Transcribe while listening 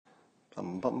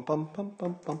Bum bum bum bum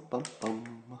bum bum bum bum.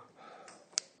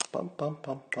 Bum bum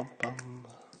bum bum bum.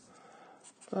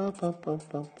 Bum bum bum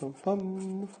bum bum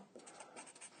bum.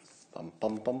 Bum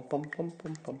bum bum bum bum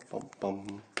bum bum bum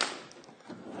bum.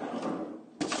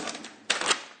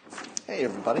 Hey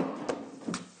everybody.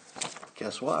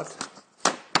 Guess what? A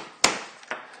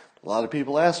lot of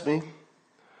people ask me,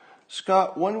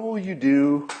 Scott, when will you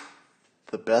do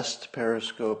the best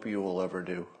Periscope you will ever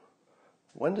do?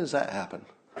 When does that happen?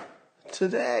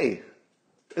 Today.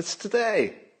 It's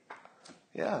today.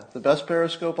 Yeah, the best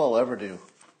Periscope I'll ever do.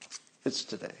 It's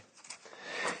today.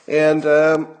 And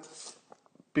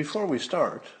before we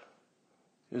start,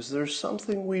 is there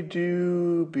something we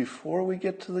do before we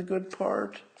get to the good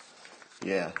part?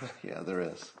 Yeah, there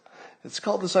is. It's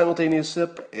called the simultaneous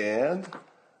sip, and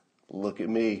look at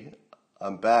me.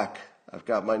 I'm back. I've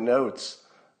got my notes.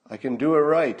 I can do it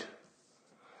right.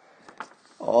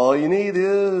 All you need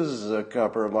is a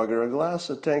cup or a mug or a glass,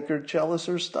 a tankard, chalice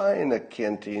or stein, a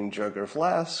canteen, jug or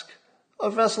flask, a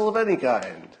vessel of any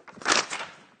kind.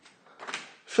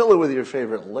 Fill it with your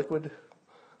favorite liquid.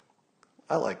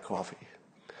 I like coffee.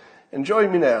 And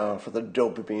join me now for the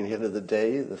dopamine hit of the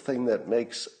day, the thing that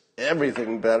makes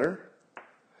everything better,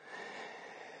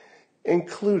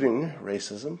 including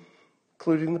racism,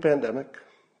 including the pandemic,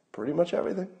 pretty much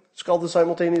everything. It's called the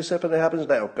simultaneous sip, and it happens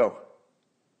now. Go.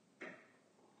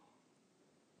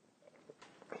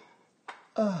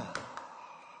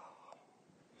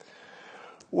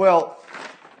 Well,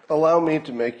 allow me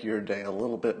to make your day a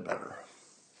little bit better.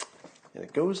 And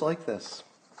it goes like this.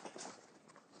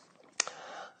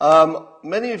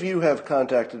 Many of you have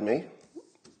contacted me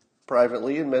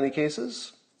privately in many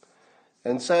cases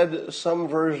and said some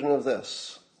version of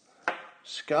this.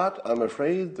 Scott, I'm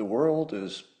afraid the world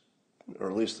is, or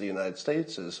at least the United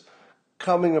States, is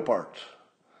coming apart.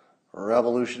 A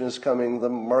revolution is coming. The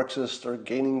Marxists are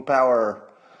gaining power.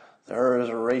 There is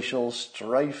racial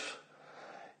strife.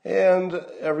 And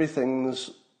everything's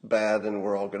bad and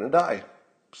we're all going to die.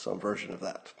 Some version of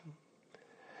that.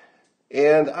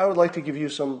 And I would like to give you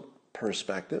some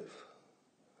perspective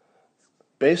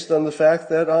based on the fact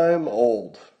that I'm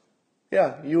old.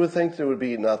 Yeah, you would think there would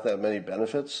be not that many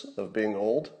benefits of being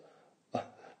old.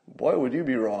 Boy, would you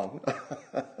be wrong.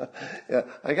 Yeah,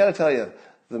 I got to tell you,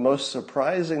 the most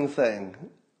surprising thing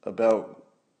about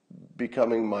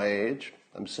becoming my age,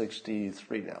 I'm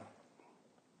 63 now.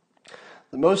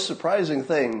 The most surprising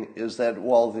thing is that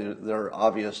while there are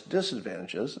obvious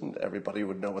disadvantages, and everybody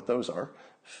would know what those are,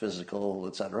 physical,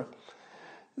 etc.,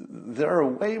 there are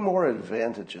way more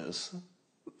advantages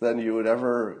than you would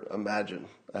ever imagine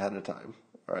ahead of time.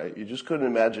 All right, you just couldn't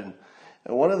imagine.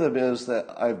 And one of them is that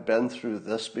I've been through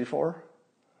this before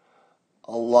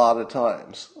a lot of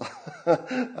times.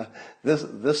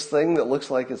 This thing that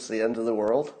looks like it's the end of the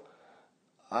world,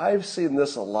 I've seen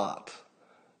this a lot.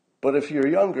 But if you're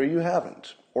younger, you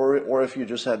haven't. Or if you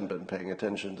just hadn't been paying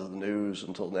attention to the news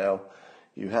until now,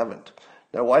 you haven't.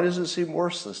 Now, why does it seem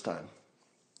worse this time?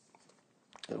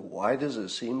 And why does it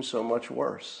seem so much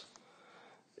worse?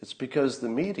 It's because the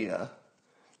media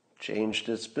changed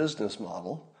its business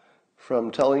model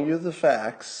from telling you the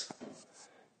facts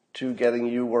to getting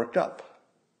you worked up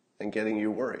and getting you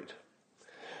worried.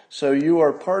 So you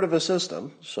are part of a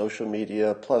system, social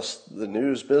media plus the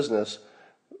news business,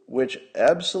 which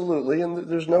absolutely, and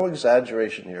there's no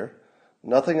exaggeration here,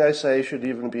 nothing I say should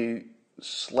even be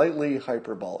slightly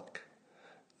hyperbolic.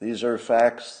 These are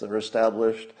facts that are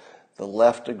established. The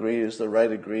left agrees, the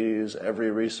right agrees,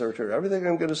 every researcher, everything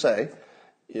I'm going to say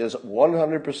is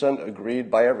 100% agreed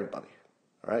by everybody.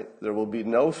 All right? There will be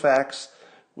no facts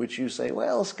which you say,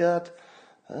 well, Scott,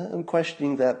 I'm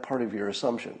questioning that part of your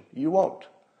assumption. You won't.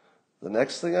 The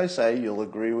next thing I say, you'll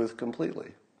agree with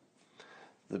completely.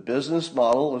 The business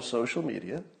model of social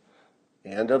media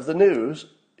and of the news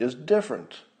is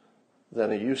different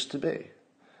than it used to be.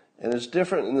 And it's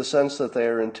different in the sense that they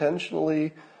are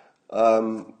intentionally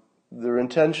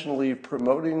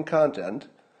promoting content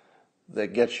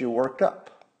that gets you worked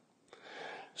up.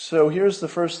 So here's the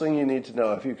first thing you need to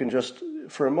know. If you can just,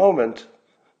 for a moment,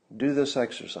 do this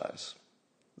exercise.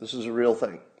 This is a real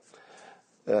thing.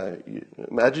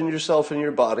 Imagine yourself in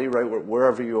your body, right,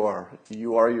 wherever you are.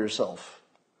 You are yourself.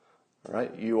 All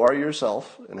right? You are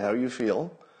yourself and how you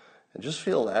feel. And just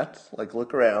feel that, like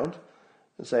look around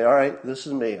and say, all right, this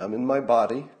is me. I'm in my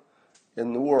body,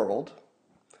 in the world.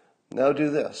 Now do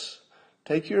this.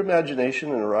 Take your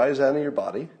imagination and rise out of your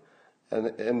body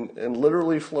and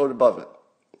literally float above it.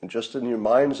 And just in your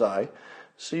mind's eye,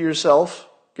 see yourself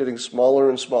getting smaller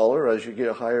and smaller as you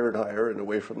get higher and higher and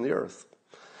away from the earth.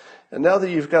 And now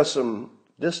that you've got some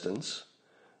distance,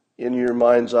 In your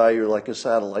mind's eye, you're like a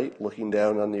satellite looking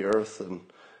down on the earth, and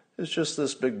it's just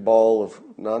this big ball of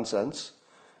nonsense.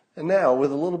 And now,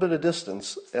 with a little bit of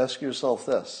distance, ask yourself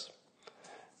this.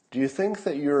 Do you think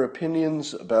that your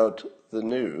opinions about the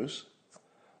news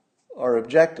are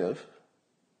objective,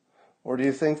 or do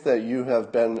you think that you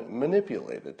have been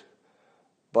manipulated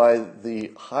by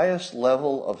the highest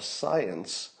level of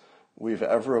science we've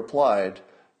ever applied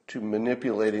to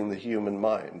manipulating the human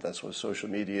mind? That's what social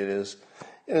media is,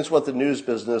 and it's what the news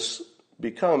business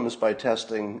becomes by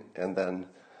testing and then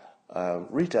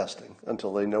retesting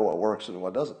until they know what works and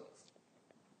what doesn't.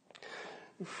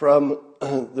 From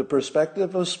the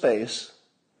perspective of space,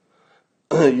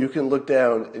 you can look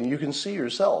down and you can see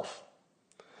yourself.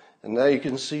 And now you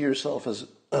can see yourself as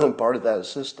part of that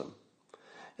system.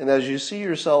 And as you see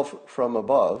yourself from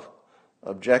above,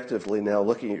 objectively now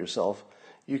looking at yourself,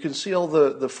 you can see all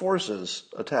the forces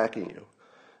attacking you.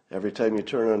 Every time you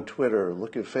turn on Twitter,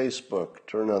 look at Facebook,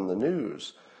 turn on the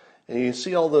news, and you can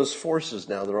see all those forces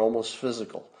now. They're almost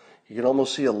physical. You can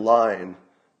almost see a line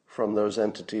from those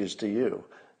entities to you.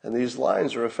 And these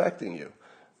lines are affecting you.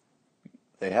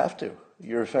 They have to.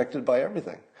 You're affected by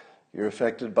everything. You're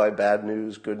affected by bad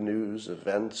news, good news,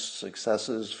 events,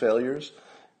 successes, failures.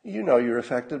 You know you're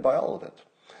affected by all of it.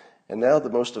 And now the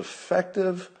most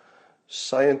effective,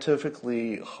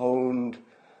 scientifically honed,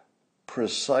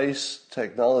 precise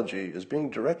technology is being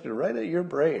directed right at your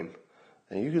brain.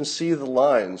 And you can see the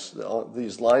lines,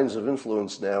 these lines of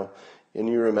influence now in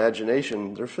your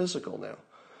imagination. They're physical now.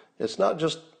 It's not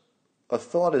just, a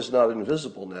thought is not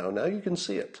invisible now. Now you can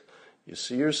see it. You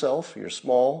see yourself, you're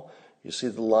small, you see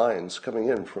the lines coming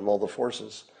in from all the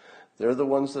forces. They're the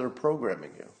ones that are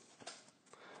programming you.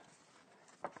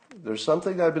 There's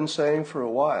something I've been saying for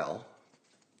a while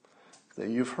that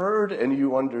you've heard and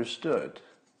you understood,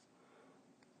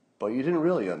 but you didn't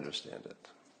really understand it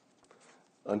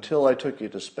until I took you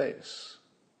to space.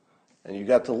 And you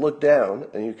got to look down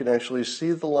and you can actually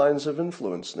see the lines of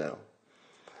influence now.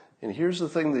 And here's the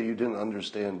thing that you didn't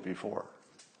understand before.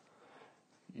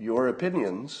 Your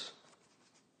opinions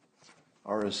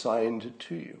are assigned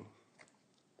to you.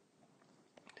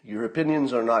 Your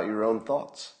opinions are not your own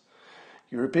thoughts.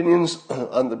 Your opinions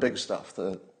on the big stuff,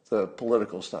 the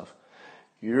political stuff,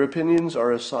 your opinions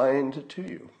are assigned to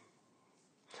you.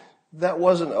 That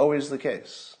wasn't always the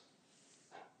case.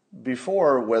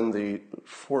 Before, when the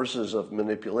forces of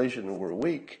manipulation were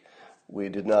weak, we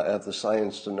did not have the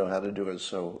science to know how to do it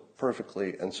so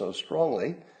perfectly and so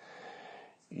strongly.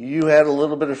 You had a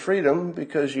little bit of freedom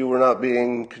because you were not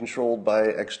being controlled by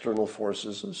external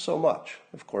forces so much.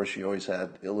 Of course, you always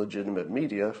had illegitimate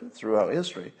media throughout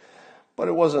history, but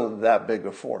it wasn't that big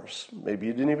a force. Maybe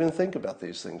you didn't even think about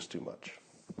these things too much.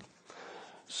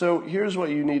 So here's what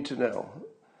you need to know.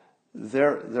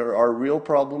 There are real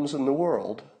problems in the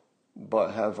world,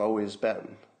 but have always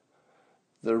been.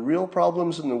 The real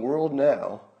problems in the world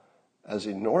now, as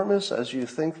enormous as you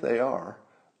think they are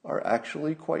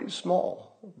actually quite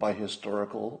small by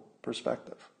historical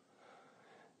perspective.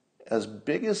 As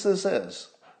big as this is,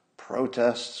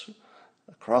 protests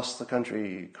across the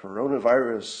country,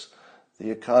 coronavirus,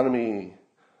 the economy,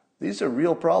 these are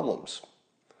real problems.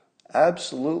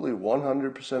 Absolutely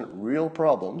 100% real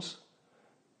problems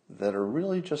that are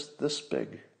really just this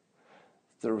big.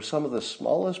 They're some of the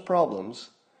smallest problems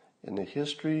in the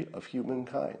history of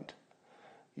humankind.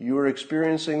 You are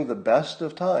experiencing the best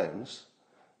of times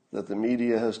that the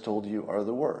media has told you are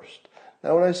the worst.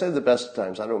 Now, when I say the best of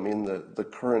times, I don't mean the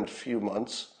current few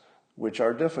months, which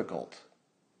are difficult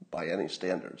by any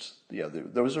standards. Yeah,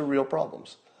 those are real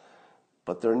problems.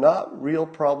 But they're not real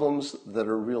problems that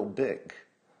are real big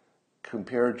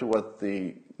compared to what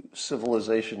the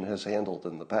civilization has handled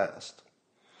in the past.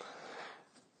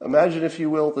 Imagine, if you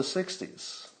will, the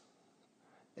 60s.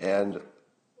 And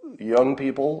young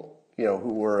people,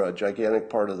 who were a gigantic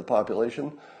part of the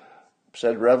population,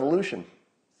 said revolution.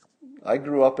 I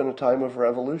grew up in a time of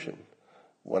revolution.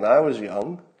 When I was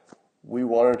young, we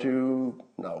wanted to,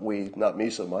 not me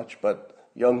so much, but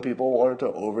young people wanted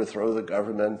to overthrow the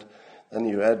government. And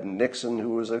you had Nixon,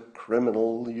 who was a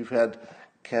criminal. You've had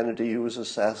Kennedy, who was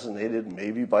assassinated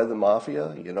maybe by the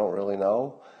mafia. You don't really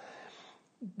know.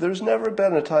 There's never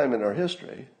been a time in our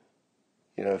history,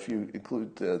 if you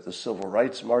include the civil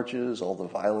rights marches, all the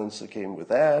violence that came with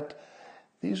that,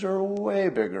 these are way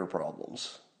bigger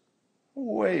problems.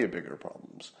 Way bigger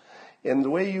problems. And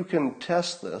the way you can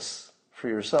test this for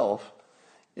yourself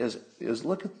is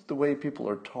look at the way people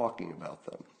are talking about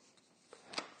them.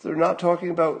 They're not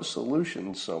talking about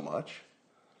solutions so much.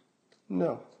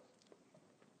 No.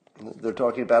 They're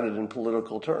talking about it in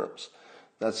political terms.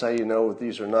 That's how you know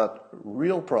these are not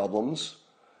real problems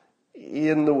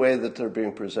in the way that they're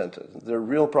being presented. They're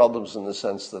real problems in the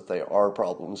sense that they are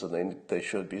problems and they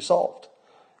should be solved.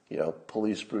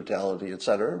 Police brutality,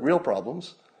 etc. Real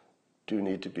problems do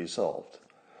need to be solved.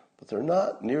 But they're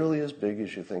not nearly as big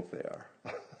as you think they are.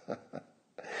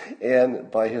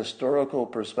 And by historical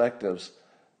perspectives,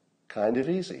 kind of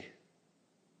easy.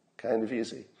 Kind of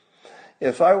easy.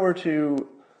 If I were to,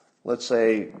 let's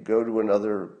say, go to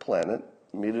another planet,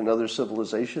 meet another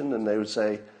civilization, and they would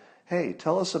say, hey,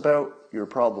 tell us about your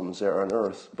problems there on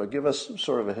Earth, but give us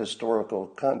sort of a historical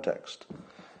context.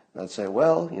 And I'd say,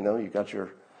 well, you got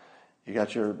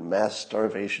your mass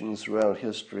starvation throughout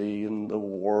history and the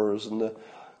wars and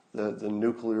the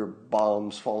nuclear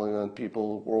bombs falling on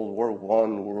people, World War I,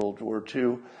 World War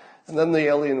II. And then the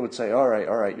alien would say, all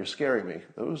right, you're scaring me.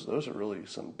 Those are really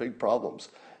some big problems.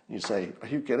 And you say, are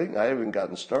you kidding? I haven't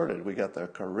gotten started. We got the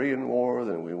Korean War,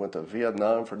 then we went to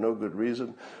Vietnam for no good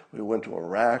reason. We went to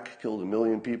Iraq, killed 1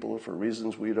 million people for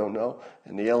reasons we don't know.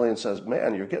 And the alien says,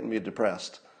 man, you're getting me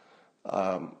depressed.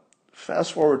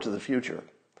 Fast forward to the future.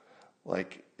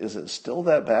 Like, is it still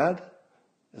that bad?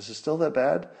 Is it still that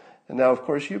bad? And now, of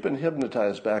course, you've been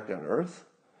hypnotized back on Earth.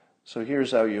 So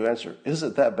here's how you answer. Is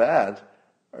it that bad?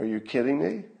 Are you kidding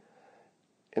me?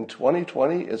 In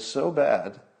 2020, it's so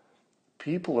bad,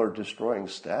 people are destroying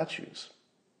statues.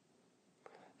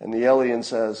 And the alien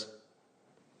says,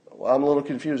 well, I'm a little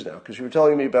confused now, because you were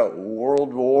telling me about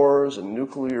world wars and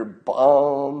nuclear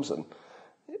bombs,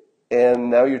 and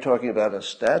now you're talking about a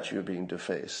statue being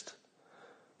defaced.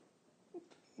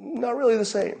 Not really the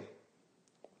same.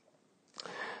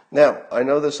 Now, I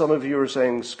know that some of you are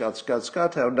saying, Scott,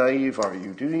 how naive are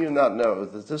you? Do you not know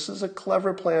that this is a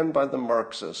clever plan by the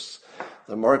Marxists?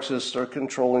 The Marxists are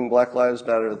controlling Black Lives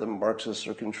Matter. The Marxists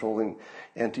are controlling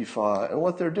Antifa. And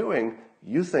what they're doing,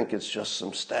 you think it's just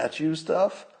some statue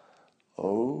stuff?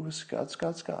 Oh,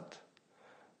 Scott.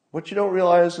 What you don't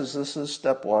realize is this is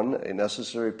step one, a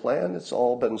necessary plan. It's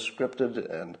all been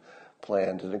scripted and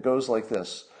planned. And it goes like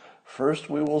this. First,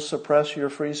 we will suppress your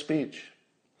free speech.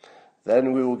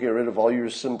 Then we will get rid of all your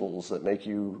symbols that make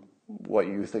you what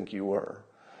you think you are.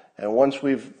 And once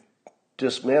we've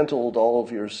dismantled all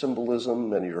of your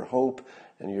symbolism and your hope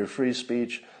and your free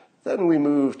speech, then we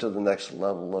move to the next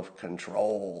level of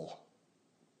control.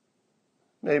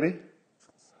 Maybe.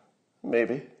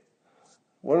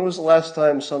 When was the last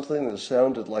time something that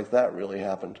sounded like that really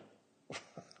happened?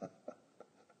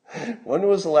 When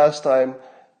was the last time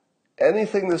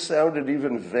anything that sounded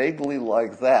even vaguely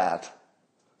like that?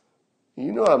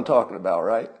 You know what I'm talking about,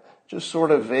 right? Just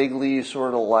sort of vaguely,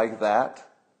 sort of like that.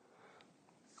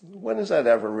 When has that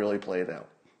ever really played out?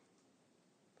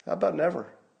 How about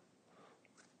never?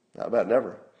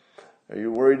 Are you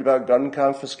worried about gun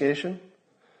confiscation?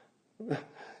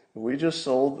 We just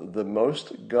sold the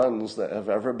most guns that have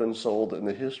ever been sold in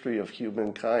the history of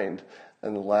humankind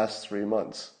in the last 3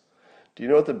 months. Do you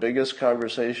know what the biggest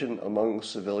conversation among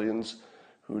civilians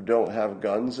who don't have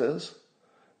guns is?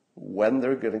 When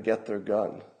they're going to get their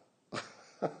gun.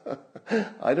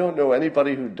 I don't know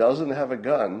anybody who doesn't have a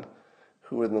gun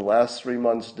who in the last 3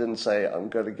 months didn't say, I'm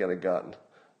going to get a gun.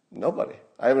 Nobody.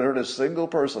 I haven't heard a single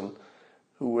person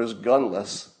who was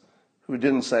gunless who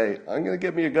didn't say, I'm going to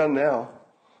get me a gun now.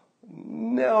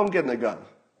 Now I'm getting a gun.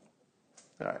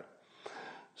 All right.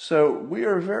 So we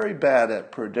are very bad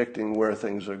at predicting where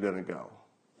things are going to go.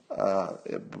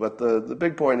 But the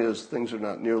big point is things are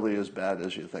not nearly as bad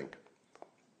as you think.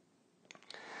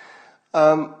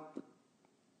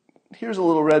 Here's a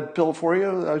little red pill for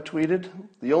you I tweeted.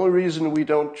 The only reason we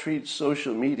don't treat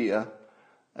social media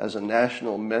as a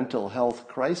national mental health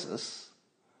crisis,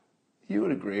 you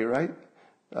would agree, right?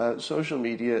 Social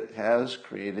media has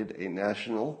created a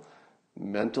national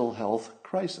mental health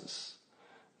crisis.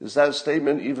 Is that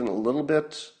statement even a little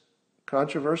bit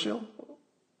controversial?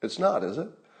 It's not, is it?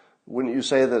 Wouldn't you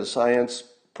say that science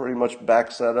pretty much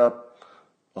backs that up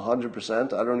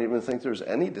 100%? I don't even think there's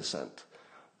any dissent.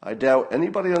 I doubt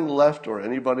anybody on the left or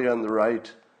anybody on the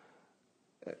right,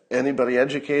 anybody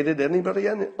educated, anybody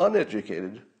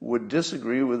uneducated, would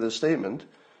disagree with the statement,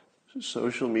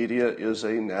 social media is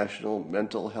a national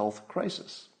mental health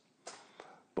crisis.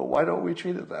 But why don't we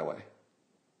treat it that way?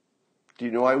 Do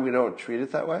you know why we don't treat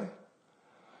it that way?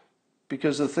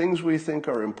 Because the things we think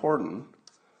are important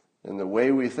and the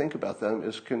way we think about them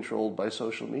is controlled by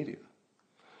social media.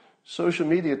 Social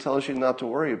media tells you not to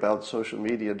worry about social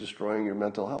media destroying your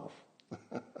mental health.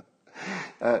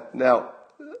 Now,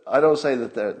 I don't say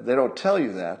that they don't tell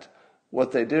you that.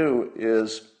 What they do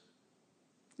is,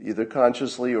 either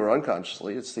consciously or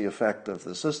unconsciously, it's the effect of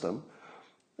the system,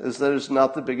 is that it's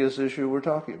not the biggest issue we're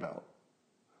talking about.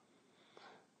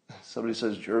 Somebody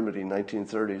says Germany,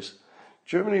 1930s.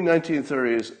 Germany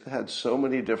 1930s had so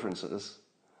many differences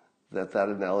that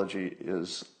analogy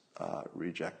is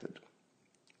rejected.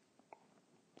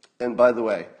 And by the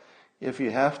way, if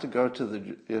you have to go to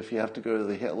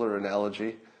the Hitler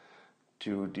analogy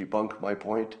to debunk my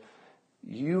point,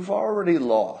 you've already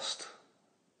lost.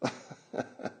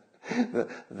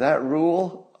 That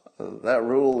rule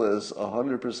is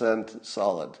 100%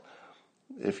 solid.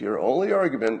 If your only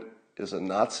argument is a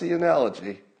Nazi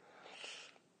analogy,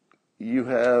 you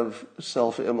have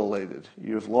self-immolated.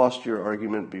 You've lost your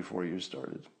argument before you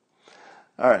started.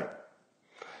 All right.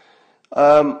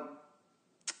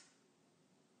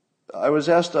 I was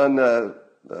asked on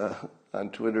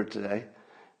Twitter today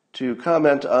to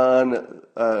comment on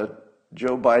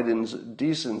Joe Biden's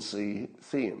decency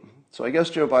theme. So I guess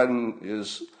Joe Biden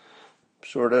is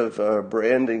sort of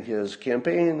branding his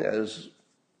campaign as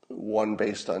one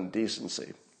based on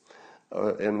decency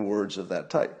and words of that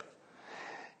type.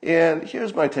 And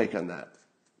here's my take on that.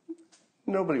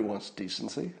 Nobody wants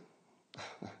decency.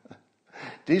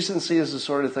 Decency is the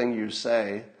sort of thing you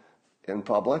say in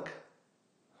public.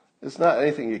 It's not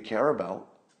anything you care about.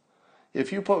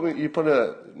 If you put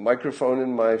a microphone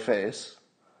in my face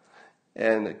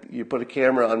and you put a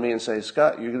camera on me and say,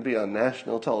 Scott, you're going to be on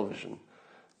national television.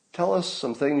 Tell us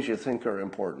some things you think are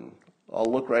important. I'll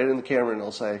look right in the camera and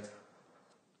I'll say,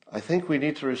 I think we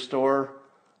need to restore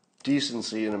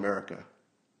decency in America.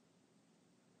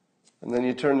 And then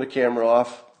you turn the camera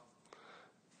off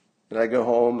and I go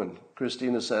home and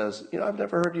Christina says, I've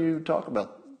never heard you talk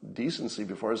about decency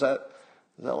before. Is that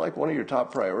like one of your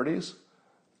top priorities?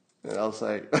 And I'll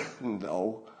say,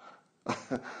 no.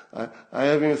 I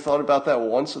haven't even thought about that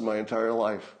once in my entire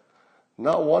life.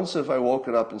 Not once have I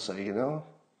woken up and say,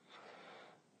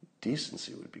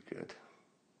 decency would be good.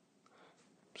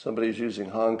 Somebody's using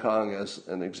Hong Kong as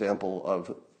an example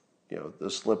of, the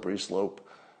slippery slope.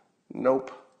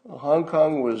 Nope. Hong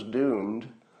Kong was doomed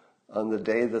on the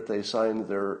day that they signed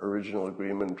their original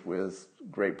agreement with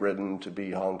Great Britain to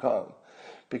be Hong Kong,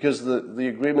 because the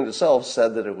agreement itself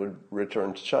said that it would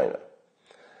return to China.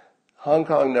 Hong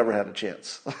Kong never had a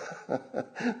chance.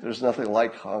 There's nothing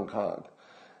like Hong Kong.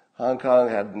 Hong Kong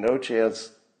had no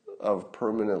chance of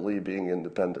permanently being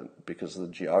independent because of the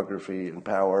geography and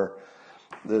power.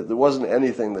 There wasn't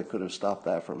anything that could have stopped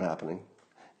that from happening.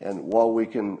 And while we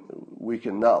can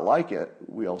not like it,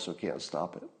 we also can't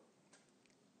stop it.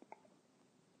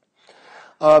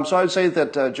 So I'd say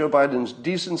that Joe Biden's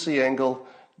decency angle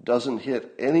doesn't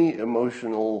hit any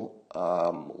emotional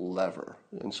lever,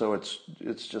 and so it's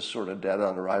just sort of dead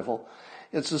on arrival.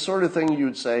 It's the sort of thing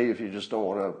you'd say if you just don't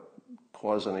want to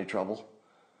cause any trouble.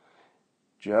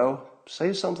 Joe,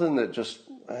 say something that just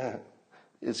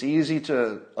it's easy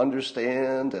to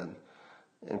understand,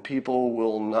 and people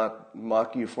will not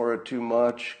mock you for it too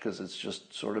much because it's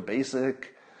just sort of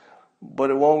basic, but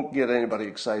it won't get anybody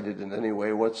excited in any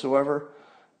way whatsoever.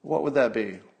 What would that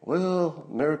be? Well,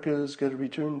 America's got to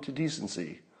return to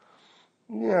decency.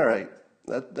 Yeah, all right.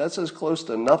 That's as close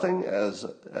to nothing as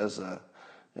an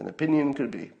opinion could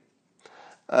be.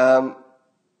 And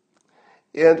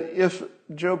if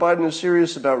Joe Biden is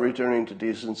serious about returning to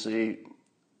decency,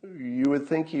 you would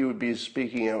think he would be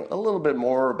speaking out a little bit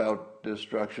more about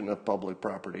destruction of public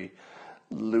property,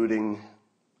 looting,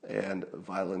 and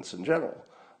violence in general.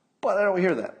 But I don't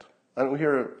hear that. I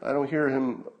don't hear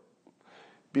him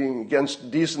being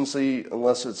against decency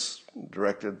unless it's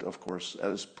directed, of course,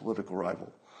 at his political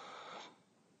rival.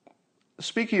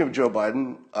 Speaking of Joe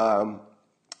Biden,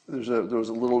 there was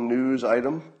a little news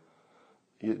item.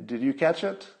 Did you catch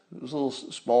it? There was a little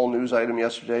small news item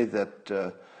yesterday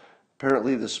that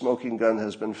apparently the smoking gun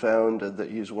has been found and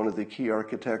that he's one of the key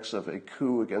architects of a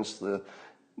coup against the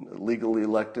legally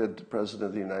elected president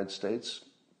of the United States,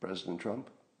 President Trump.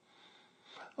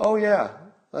 Oh yeah,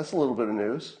 that's a little bit of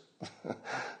news.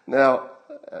 Now,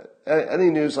 any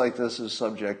news like this is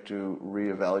subject to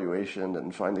reevaluation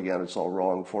and finding out it's all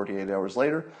wrong 48 hours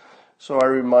later, so I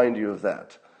remind you of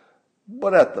that.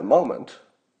 But at the moment,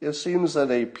 it seems that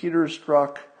a Peter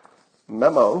Strzok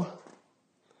memo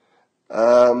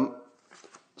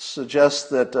suggests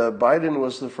that Biden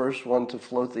was the first one to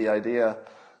float the idea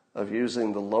of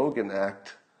using the Logan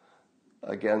Act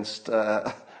against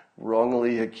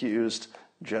wrongly accused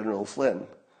General Flynn.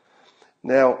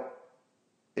 Now,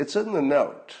 it's in the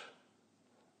note.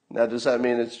 Now, does that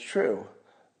mean it's true?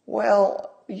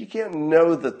 Well, you can't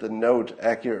know that the note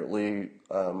accurately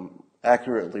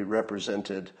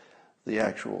represented the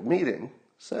actual meeting,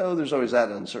 so there's always that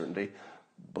uncertainty.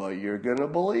 But you're going to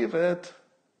believe it.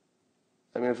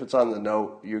 I mean, if it's on the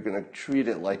note, you're going to treat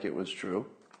it like it was true.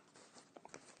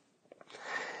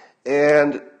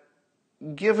 And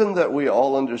given that we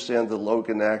all understand the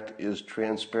Logan Act is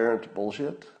transparent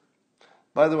bullshit,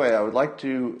 by the way, I would like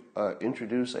to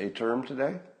introduce a term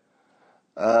today.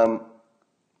 There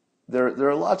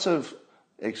are lots of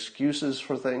excuses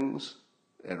for things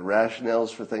and rationales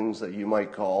for things that you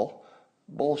might call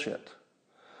bullshit.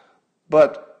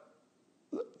 But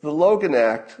the Logan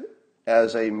Act,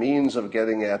 as a means of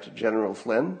getting at General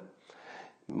Flynn,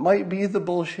 might be the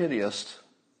bullshittiest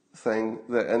thing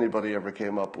that anybody ever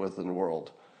came up with in the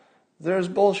world. There's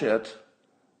bullshit,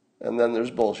 and then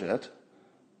there's bullshit,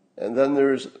 and then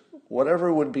there's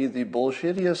whatever would be the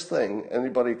bullshittiest thing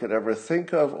anybody could ever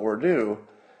think of or do,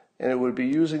 and it would be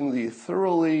using the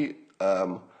thoroughly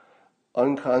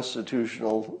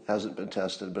unconstitutional, hasn't been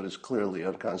tested, but it's clearly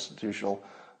unconstitutional,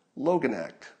 Logan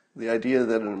Act. The idea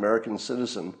that an American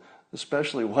citizen,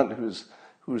 especially one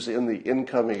who's in the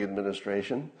incoming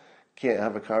administration, can't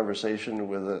have a conversation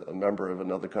with a member of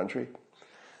another country.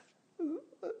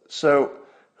 So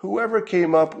whoever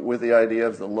came up with the idea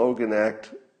of the Logan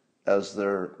Act as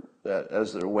their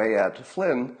way at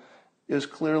Flynn is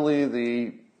clearly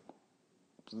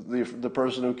the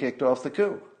person who kicked off the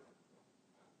coup,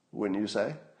 wouldn't you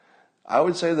say? I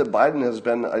would say that Biden has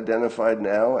been identified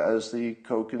now as the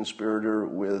co-conspirator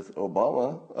with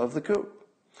Obama of the coup.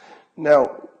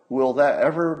 Now, will that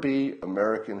ever be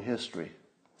American history?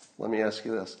 Let me ask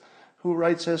you this. Who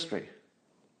writes history?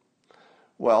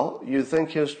 Well, you think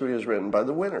history is written by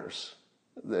the winners.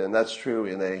 And that's true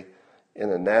in a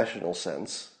national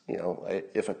sense. You know,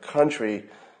 if a country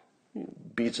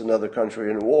beats another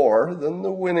country in war, then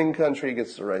the winning country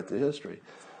gets to write the history.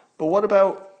 But what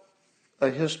about a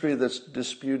history that's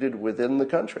disputed within the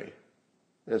country?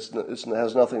 It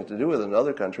has nothing to do with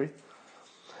another country.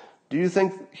 Do you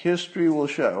think history will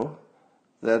show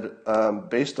that,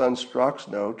 based on Strzok's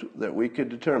note, that we could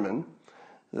determine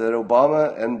that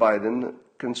Obama and Biden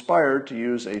conspired to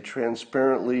use a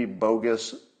transparently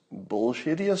bogus,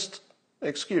 bullshittiest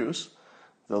excuse,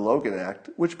 the Logan Act,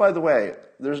 which, by the way,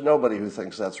 there's nobody who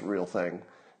thinks that's a real thing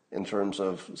in terms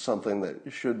of something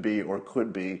that should be or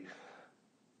could be,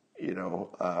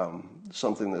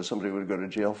 something that somebody would go to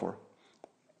jail for.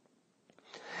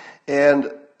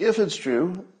 And if it's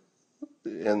true,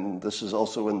 and this is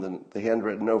also in the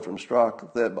handwritten note from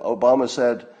Strzok, that Obama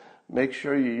said, make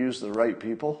sure you use the right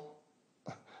people.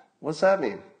 What's that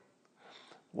mean?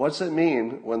 What's it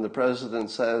mean when the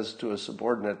president says to a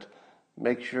subordinate,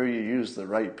 make sure you use the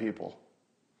right people?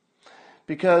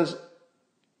 Because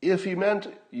if he meant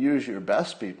use your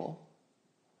best people,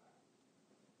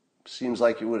 seems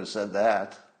like he would have said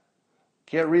that.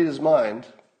 Can't read his mind.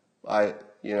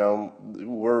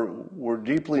 We're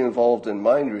deeply involved in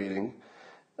mind reading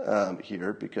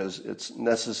here because it's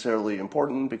necessarily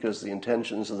important, because the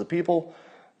intentions of the people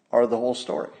are the whole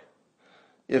story.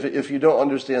 If you don't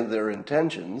understand their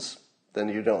intentions, then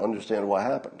you don't understand what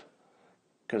happened,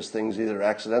 because things either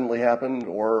accidentally happened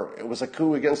or it was a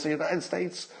coup against the United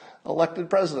States elected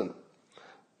president.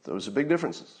 Those are big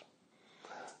differences.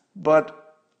 But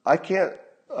I can't,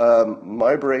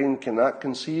 my brain cannot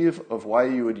conceive of why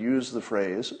you would use the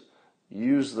phrase,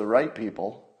 use the right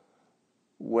people,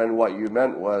 when what you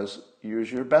meant was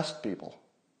use your best people.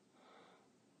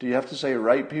 Do you have to say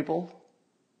right people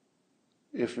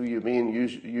if you mean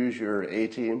use your A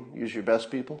team, use your best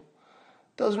people?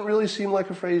 Doesn't really seem like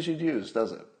a phrase you'd use,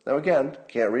 does it? Now again,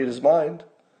 can't read his mind.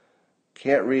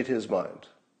 Can't read his mind.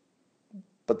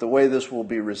 But the way this will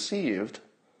be received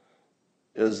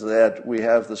is that we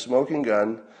have the smoking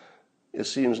gun. It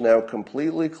seems now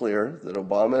completely clear that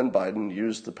Obama and Biden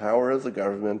used the power of the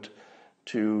government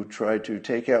to try to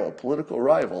take out a political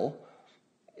rival.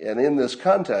 And in this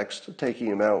context, taking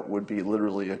him out would be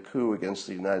literally a coup against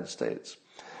the United States.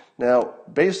 Now,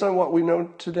 based on what we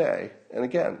know today, and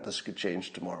again, this could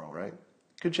change tomorrow, right?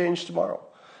 Could change tomorrow.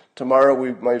 Tomorrow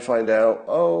we might find out,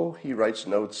 oh, he writes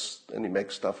notes and he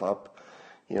makes stuff up.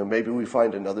 Maybe we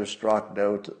find another Strzok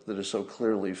note that is so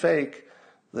clearly fake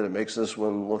that it makes this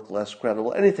one look less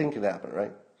credible. Anything can happen,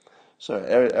 right? So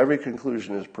every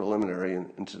conclusion is preliminary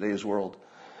in today's world.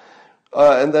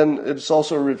 And then it's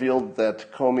also revealed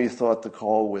that Comey thought the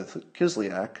call with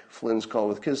Kislyak, Flynn's call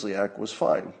with Kislyak, was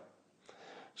fine.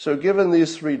 So given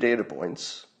these three data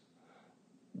points,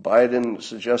 Biden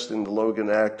suggesting the Logan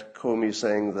Act, Comey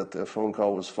saying that the phone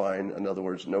call was fine, in other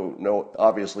words,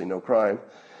 obviously no crime,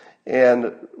 and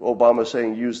Obama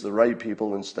saying use the right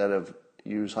people instead of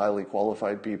use highly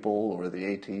qualified people or the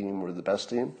A team or the best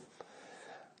team.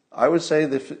 I would say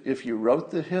that if you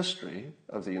wrote the history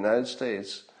of the United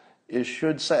States, it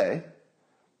should say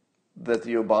that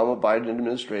the Obama-Biden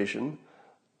administration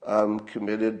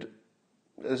committed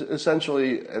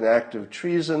essentially an act of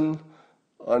treason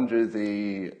under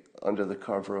the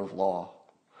cover of law.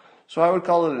 So I would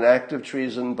call it an act of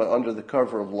treason, but under the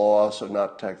cover of law, so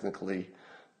not technically,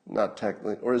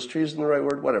 or is treason the right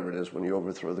word? Whatever it is, when you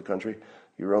overthrow the country,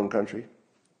 your own country.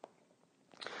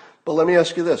 But let me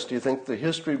ask you this, do you think the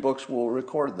history books will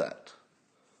record that?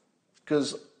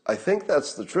 Because I think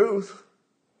that's the truth.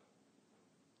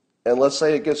 And let's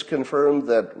say it gets confirmed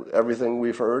that everything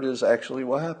we've heard is actually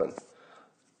what happened.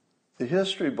 The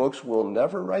history books will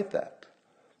never write that.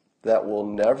 That will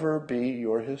never be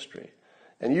your history.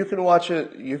 And you can watch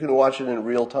it in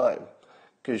real time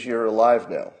because you're alive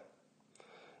now.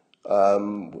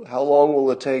 How long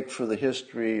will it take for the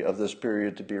history of this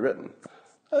period to be written?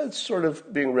 It's sort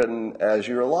of being written as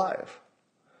you're alive.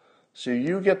 So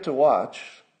you get to watch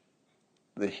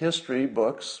the history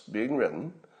books being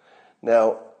written.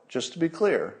 Now, just to be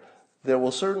clear, there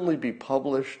will certainly be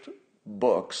published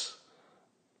books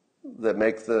that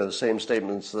make the same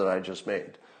statements that I just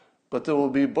made. But there will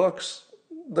be books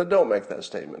that don't make that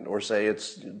statement or say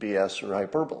it's BS or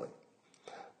hyperbole.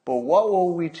 But what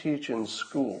will we teach in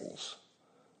schools?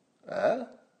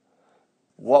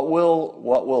 What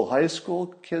will high school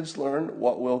kids learn?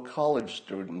 What will college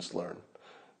students learn?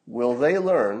 Will they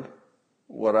learn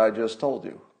what I just told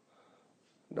you?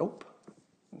 Nope.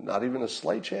 Not even a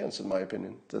slight chance, in my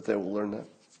opinion, that they will learn that.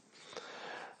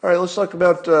 All right, let's talk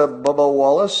about Bubba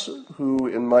Wallace, who,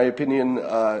 in my opinion,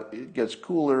 gets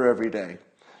cooler every day.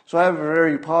 So I have a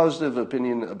very positive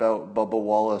opinion about Bubba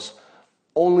Wallace,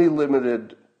 only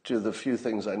limited to the few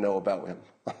things I know about him.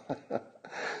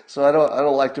 So I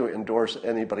don't like to endorse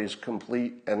anybody's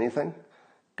complete anything,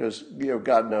 because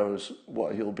God knows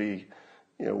what he'll be,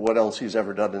 what else he's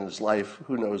ever done in his life.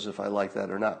 Who knows if I like that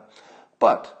or not?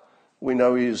 But we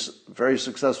know he's a very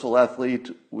successful athlete.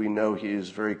 We know he's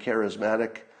very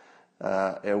charismatic.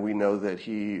 And we know that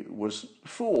he was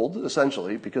fooled,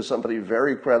 essentially, because somebody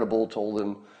very credible told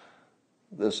him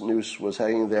this noose was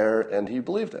hanging there, and he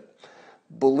believed it.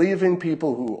 Believing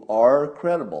people who are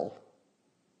credible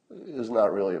is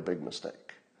not really a big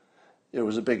mistake. It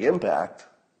was a big impact,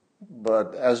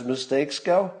 but as mistakes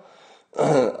go,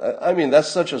 I mean, that's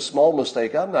such a small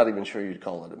mistake, I'm not even sure you'd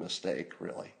call it a mistake,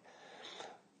 really.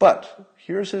 But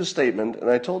here's his statement, and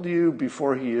I told you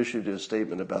before he issued his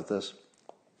statement about this,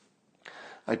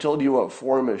 I told you what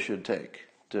form it should take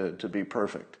to be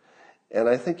perfect, and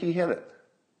I think he hit it.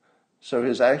 So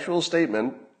his actual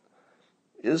statement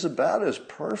is about as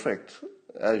perfect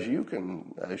as you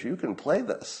can play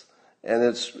this, and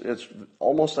it's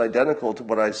almost identical to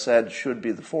what I said should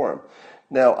be the form.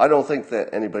 Now, I don't think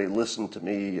that anybody listened to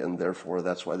me, and therefore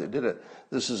that's why they did it.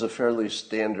 This is a fairly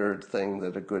standard thing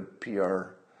that a good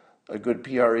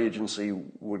PR agency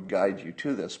would guide you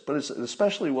to this, but it's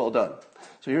especially well done.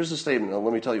 So here's the statement, and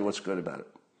let me tell you what's good about it.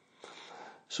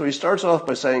 So he starts off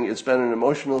by saying, it's been an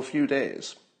emotional few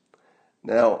days.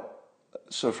 Now,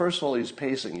 so first of all, he's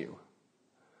pacing you,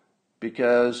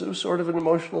 because it was sort of an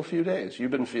emotional few days. You've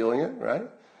been feeling it, right?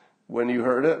 When you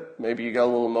heard it, maybe you got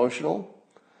a little emotional.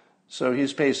 So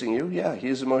he's pacing you. Yeah,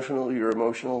 he's emotional, you're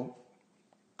emotional.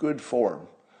 Good form.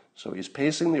 So he's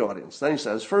pacing the audience. Then he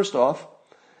says, first off,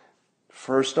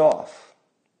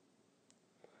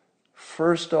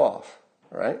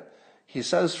 right? He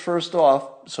says first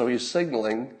off, so he's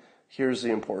signaling, here's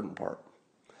the important part.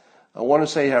 I want to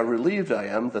say how relieved I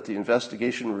am that the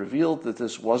investigation revealed that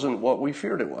this wasn't what we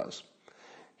feared it was.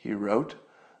 He wrote,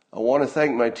 I want to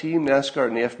thank my team, NASCAR,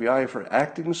 and the FBI for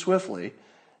acting swiftly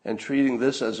and treating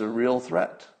this as a real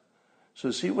threat.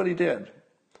 So see what he did.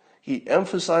 He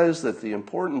emphasized that the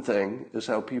important thing is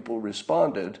how people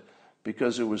responded,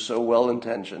 because it was so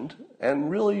well-intentioned and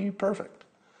really perfect.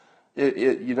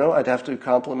 I'd have to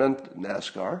compliment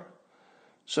NASCAR.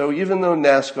 So even though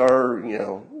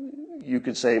NASCAR, you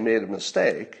could say made a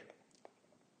mistake,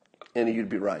 and you'd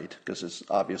be right, because it's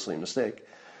obviously a mistake,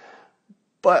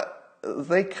 but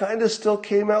they kind of still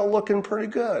came out looking pretty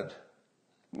good.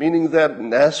 Meaning that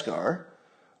NASCAR,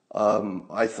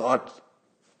 I thought,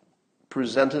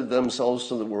 presented themselves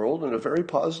to the world in a very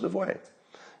positive way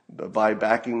by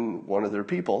backing one of their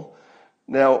people.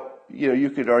 Now, you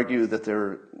could argue that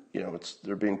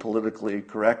they're being politically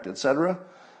correct, etc.,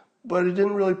 but it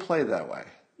didn't really play that way.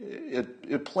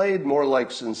 It played more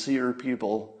like sincere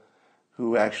people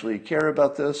who actually care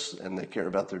about this, and they care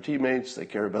about their teammates, they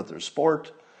care about their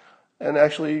sport, and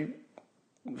actually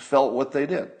felt what they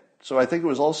did. So I think it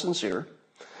was all sincere.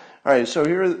 All right, so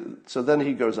then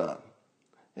he goes on.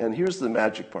 And here's the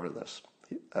magic part of this.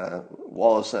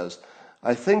 Wallace says,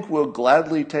 I think we'll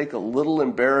gladly take a little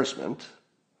embarrassment.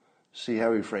 See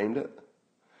how he framed it?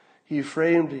 He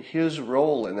framed his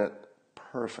role in it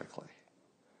perfectly.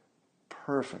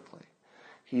 Perfectly.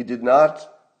 He did not.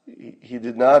 He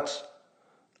did not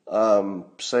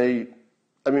say.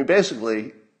 I mean,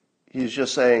 basically, he's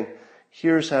just saying,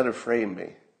 "Here's how to frame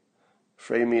me.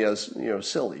 Frame me as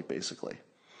silly." Basically,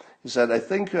 he said, "I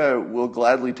think we'll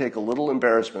gladly take a little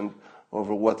embarrassment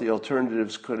over what the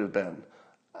alternatives could have been."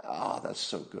 Ah, that's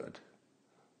so good.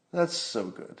 That's so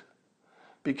good,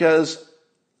 because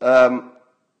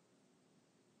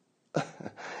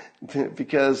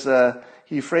because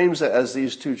he frames it as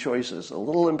these two choices: a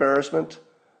little embarrassment,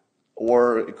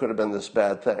 or it could have been this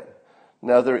bad thing.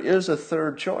 Now, there is a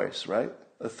third choice, right?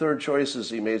 A third choice is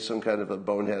he made some kind of a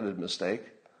boneheaded mistake.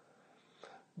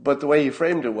 But the way he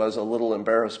framed it was a little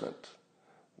embarrassment.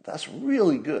 That's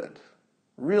really good.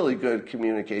 Really good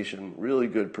communication, really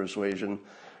good persuasion.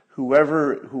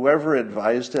 Whoever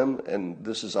advised him, and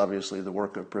this is obviously the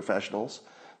work of professionals,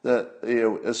 that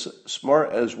as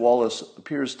smart as Wallace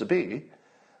appears to be,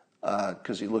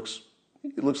 because he looks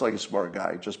like a smart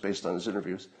guy just based on his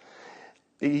interviews,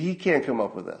 he can't come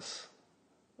up with this.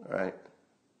 All right?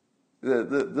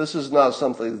 This is not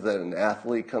something that an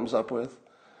athlete comes up with,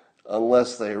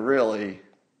 unless they really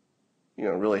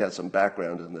had some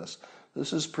background in this.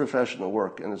 This is professional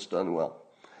work, and it's done well.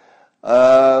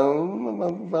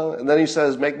 And then he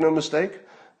says, "Make no mistake,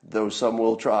 though some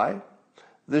will try,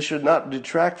 this should not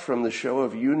detract from the show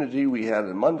of unity we had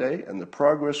on Monday and the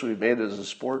progress we've made as a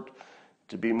sport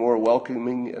to be more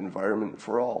welcoming environment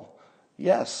for all."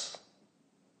 Yes,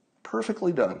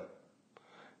 perfectly done.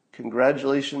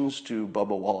 Congratulations to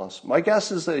Bubba Wallace. My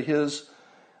guess is that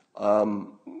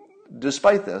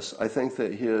despite this, I think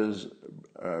that his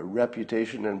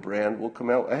reputation and brand will come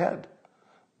out ahead,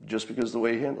 just because of the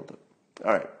way he handled it.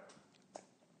 All right.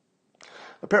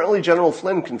 Apparently, General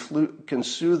Flynn can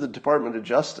sue the Department of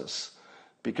Justice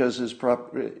because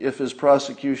if his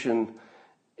prosecution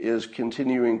is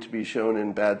continuing to be shown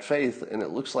in bad faith, and it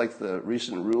looks like the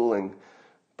recent ruling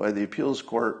by the appeals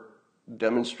court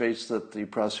demonstrates that the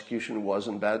prosecution was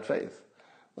in bad faith.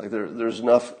 Like there's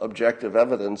enough objective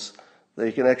evidence that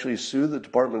he can actually sue the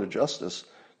Department of Justice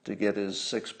to get his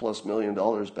 $6+ million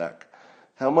back.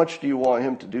 How much do you want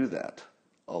him to do that?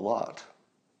 A lot.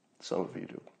 Some of you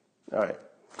do. All right.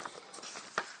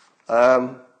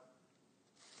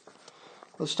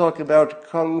 Let's talk about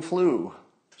Kung Flu.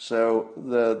 So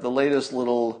the latest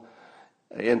little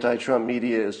anti-Trump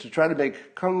media is to try to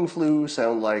make Kung Flu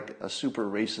sound like a super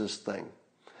racist thing.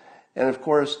 And of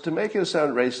course, to make it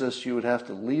sound racist, you would have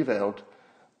to leave out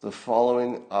the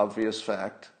following obvious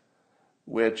fact,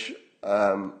 which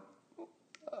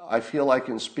I feel I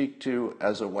can speak to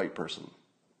as a white person.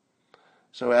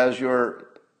 So as your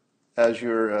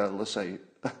let's say,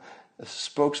 a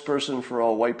spokesperson for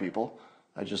all white people,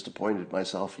 I just appointed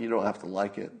myself. You don't have to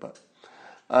like it, but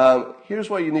here's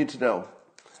what you need to know.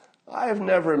 I've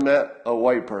never met a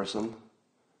white person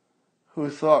who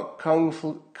thought Kung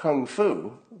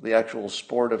Fu, the actual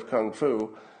sport of Kung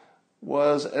Fu,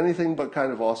 was anything but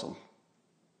kind of awesome.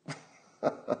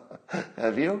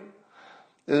 Have you?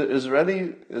 Is there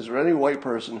any white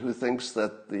person who thinks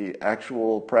that the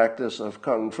actual practice of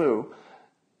Kung Fu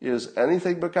is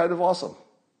anything but kind of awesome?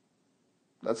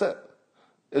 That's it.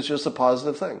 It's just a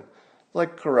positive thing.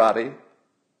 Like karate,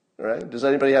 right? Does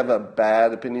anybody have a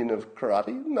bad opinion of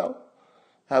karate? No.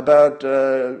 How about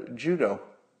judo,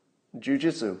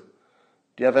 jiu-jitsu? Do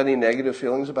you have any negative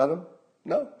feelings about them?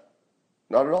 No,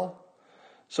 not at all.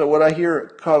 So when I hear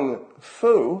Kung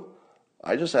Fu,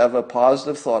 I just have a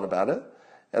positive thought about it.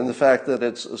 And the fact that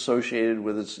it's associated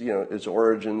with its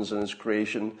origins and its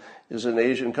creation is in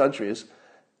Asian countries,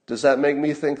 does that make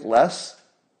me think less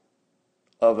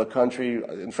of a country?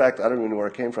 In fact, I don't even know where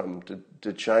it came from.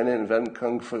 Did China invent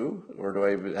Kung Fu? Or do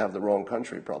I have the wrong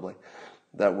country, probably?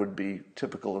 That would be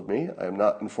typical of me. I am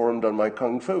not informed on my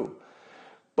Kung Fu.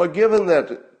 But given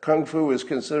that Kung Fu is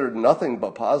considered nothing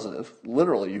but positive,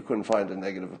 literally you couldn't find a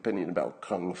negative opinion about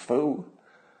Kung Fu,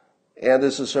 and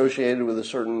is associated with a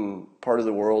certain part of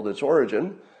the world, its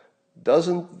origin,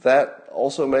 doesn't that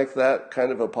also make that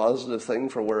kind of a positive thing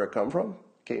for where it came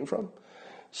from?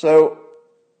 So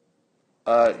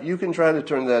you can try to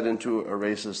turn that into a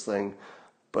racist thing,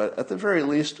 but at the very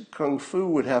least, Kung Fu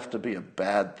would have to be a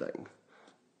bad thing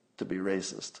to be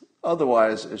racist.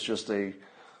 Otherwise,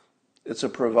 it's a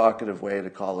provocative way to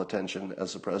call attention,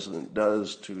 as the president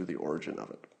does, to the origin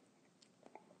of it.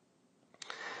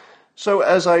 So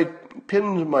as I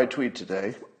pinned my tweet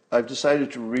today, I've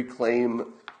decided to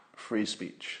reclaim free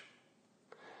speech.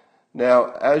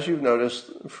 Now, as you've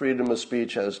noticed, freedom of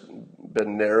speech has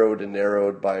been narrowed and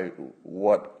narrowed by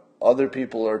what other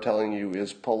people are telling you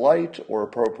is polite or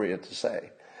appropriate to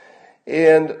say.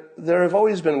 And there have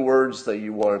always been words that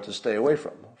you wanted to stay away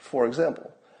from. For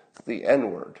example, the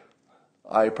N-word.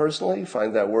 I personally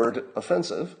find that word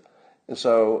offensive, and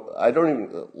so I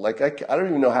don't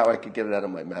even know how I could get it out of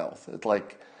my mouth.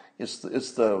 It's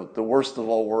the worst of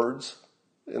all words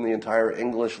in the entire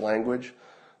English language.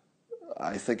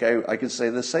 I think I could say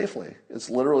this safely. It's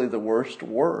literally the worst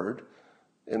word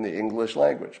in the English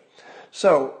language.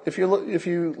 So if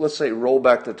you let's say roll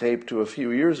back the tape to a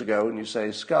few years ago and you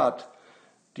say, Scott,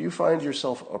 do you find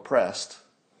yourself oppressed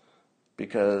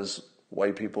because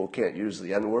white people can't use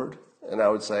the N-word? And I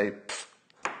would say,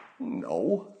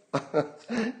 no,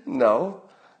 no.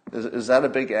 Is that a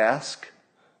big ask?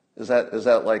 Is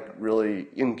that like really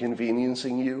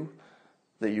inconveniencing you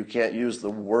that you can't use the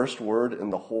worst word in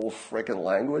the whole frickin'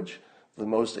 language, the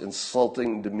most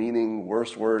insulting, demeaning,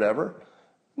 worst word ever?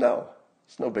 No,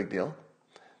 it's no big deal.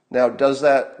 Now, does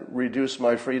that reduce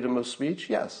my freedom of speech?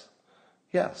 Yes.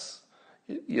 Yes.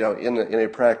 In a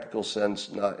practical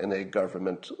sense, not in a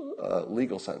government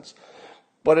legal sense.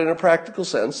 But in a practical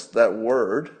sense, that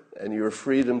word and your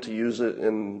freedom to use it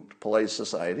in polite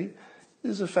society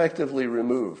is effectively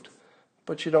removed.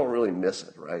 But you don't really miss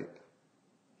it, right?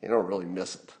 You don't really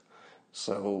miss it.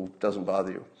 So it doesn't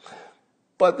bother you.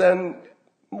 But then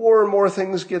more and more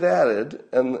things get added,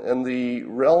 and the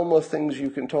realm of things you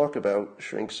can talk about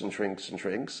shrinks and shrinks and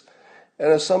shrinks.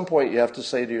 And at some point you have to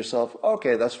say to yourself,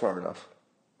 okay, that's far enough.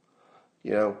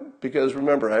 Because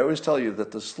remember, I always tell you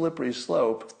that the slippery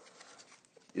slope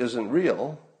isn't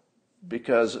real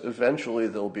because eventually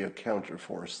there'll be a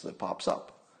counterforce that pops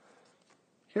up.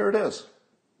 Here it is.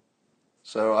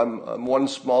 So I'm one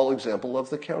small example of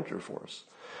the counterforce.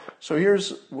 So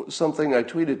here's something I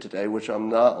tweeted today, which I'm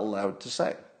not allowed to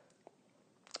say.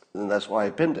 And that's why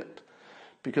I pinned it,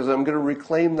 because I'm going to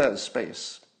reclaim that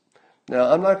space.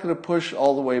 Now, I'm not going to push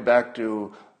all the way back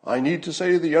to, I need to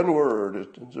say the N-word.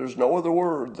 There's no other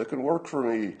word that can work for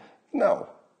me. No,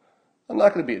 I'm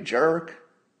not going to be a jerk.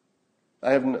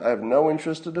 I have no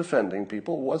interest in offending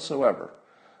people whatsoever.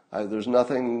 There's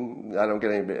nothing, I don't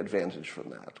get any advantage from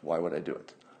that. Why would I do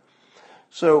it?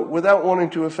 So without wanting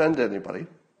to offend anybody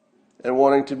and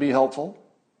wanting to be helpful,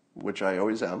 which I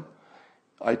always am,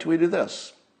 I tweeted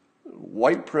this: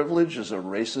 white privilege is a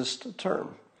racist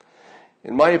term.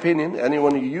 In my opinion,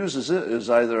 anyone who uses it is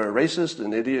either a racist,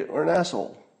 an idiot, or an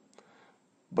asshole.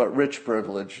 But rich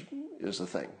privilege is the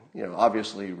thing.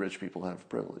 Obviously rich people have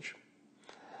privilege.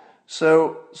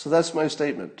 So that's my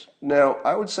statement. Now,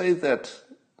 I would say that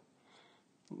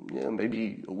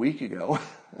maybe a week ago,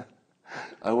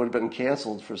 I would have been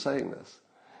canceled for saying this.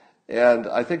 And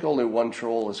I think only one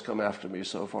troll has come after me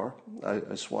so far.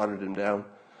 I swatted him down.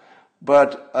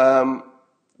 But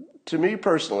to me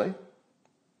personally,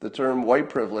 the term white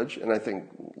privilege, and I think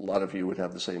a lot of you would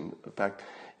have the same effect,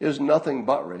 is nothing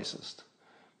but racist.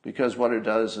 Because what it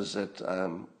does is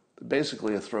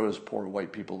basically it throws poor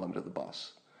white people under the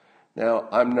bus. Now,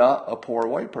 I'm not a poor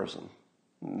white person.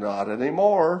 Not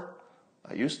anymore.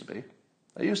 I used to be.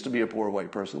 I used to be a poor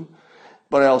white person.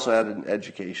 But I also had an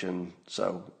education,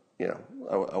 so,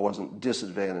 I wasn't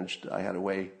disadvantaged. I had a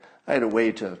way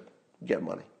to get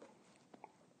money.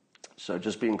 So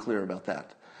just being clear about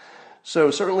that.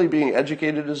 So certainly being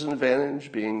educated is an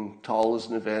advantage, being tall is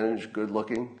an advantage, good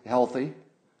looking, healthy.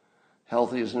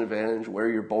 Healthy is an advantage, where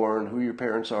you're born, who your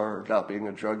parents are, not being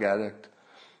a drug addict,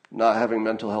 not having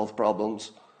mental health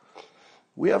problems.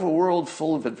 We have a world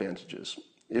full of advantages.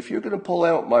 If you're going to pull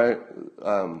out one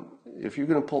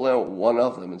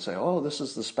of them and say, oh, this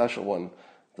is the special one,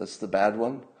 that's the bad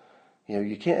one,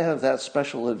 you can't have that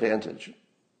special advantage,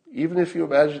 even if you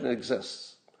imagine it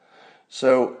exists.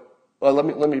 So let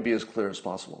me be as clear as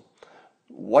possible.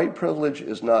 White privilege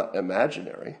is not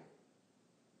imaginary,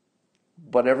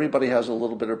 but everybody has a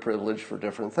little bit of privilege for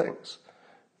different things.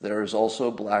 There is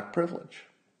also black privilege.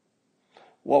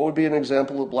 What would be an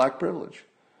example of black privilege?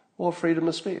 Well, freedom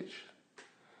of speech.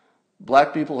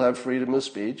 Black people have freedom of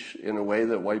speech in a way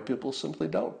that white people simply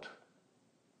don't.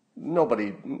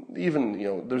 Nobody, even,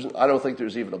 I don't think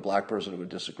there's even a black person who would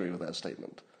disagree with that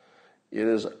statement. It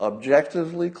is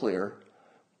objectively clear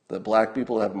that black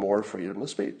people have more freedom of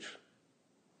speech.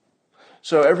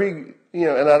 So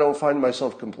and I don't find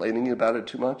myself complaining about it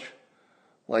too much.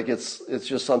 Like it's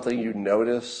just something you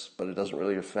notice, but it doesn't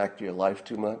really affect your life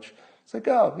too much. It's like,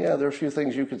 oh, yeah, there are a few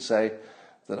things you could say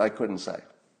that I couldn't say.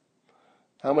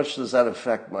 How much does that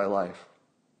affect my life?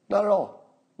 Not at all.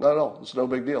 Not at all. It's no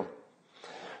big deal.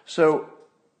 So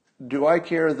do I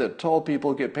care that tall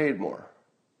people get paid more?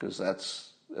 Because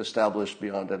that's established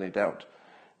beyond any doubt.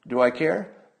 Do I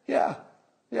care? Yeah,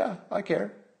 I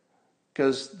care.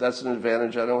 Because that's an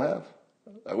advantage I don't have.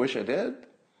 I wish I did.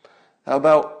 How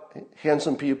about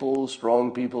handsome people,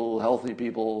 strong people, healthy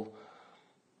people?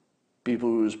 people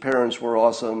whose parents were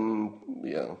awesome,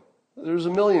 there's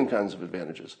a million kinds of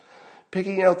advantages.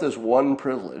 Picking out this one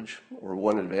privilege or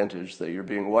one advantage that you're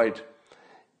being white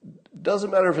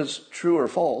doesn't matter if it's true or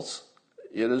false,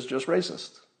 it is just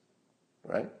racist,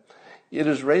 right? It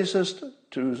is racist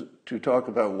to talk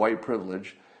about white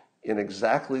privilege in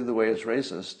exactly the way it's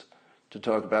racist to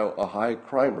talk about a high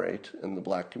crime rate in the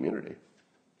black community.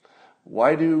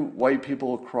 Why do white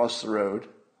people cross the road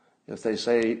if they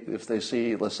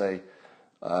see, let's say,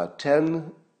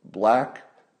 10 black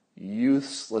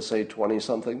youths, let's say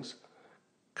 20-somethings,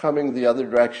 coming the other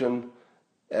direction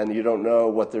and you don't know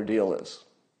what their deal is?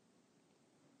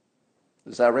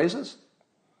 Is that racist?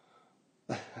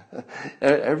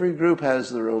 Every group has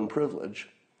their own privilege,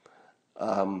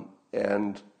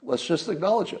 and let's just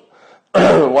acknowledge it.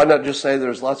 Why not just say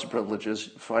there's lots of privileges,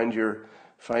 find your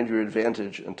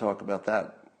advantage and talk about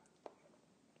that?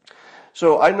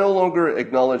 So I no longer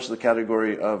acknowledge the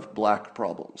category of black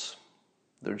problems.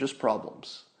 They're just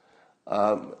problems.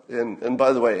 And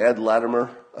by the way, Ed Latimer,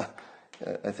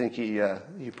 I think he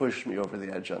pushed me over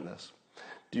the edge on this.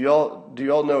 Do you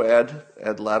all know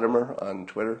Ed Latimer on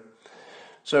Twitter?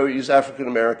 So he's African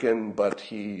American, but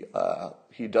he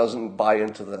doesn't buy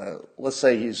into the, let's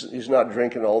say he's not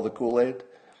drinking all the Kool-Aid.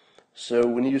 So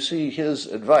when you see his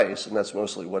advice, and that's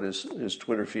mostly what his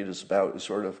Twitter feed is about, is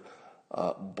sort of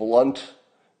blunt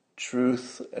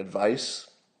truth advice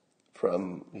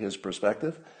from his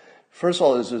perspective. First of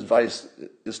all, his advice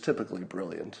is typically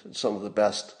brilliant. It's some of the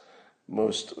best,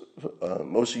 most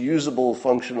usable,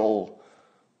 functional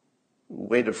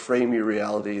way to frame your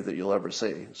reality that you'll ever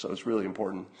see. So it's really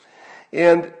important.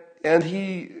 And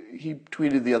he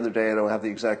tweeted the other day, I don't have the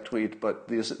exact tweet, but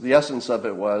the essence of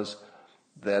it was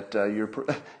that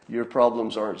your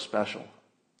problems aren't special.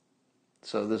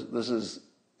 So this is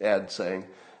Ed saying,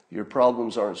 your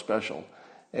problems aren't special.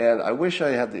 And I wish I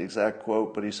had the exact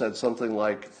quote, but he said something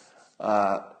like,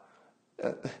 no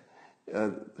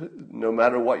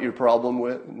matter what your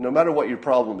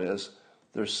problem is,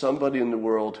 there's somebody in the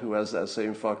world who has that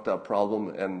same fucked up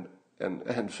problem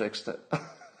and fixed it.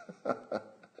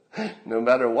 No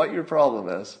matter what your problem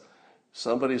is,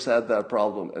 somebody's had that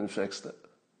problem and fixed it.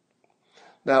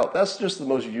 Now, that's just the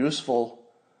most useful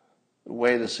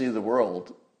way to see the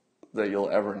world that you'll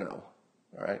ever know.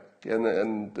 All right?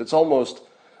 And that's almost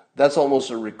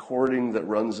a recording that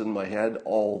runs in my head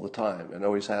all the time and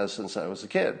always has since I was a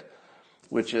kid,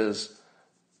 which is,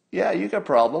 yeah, you got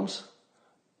problems.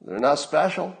 They're not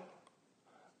special.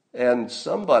 And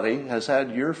somebody has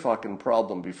had your fucking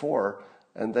problem before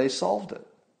and they solved it.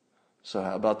 So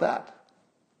how about that?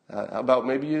 How about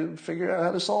maybe you figure out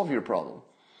how to solve your problem?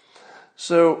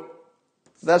 So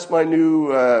that's my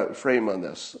new frame on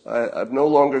this. I'm no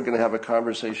longer going to have a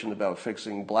conversation about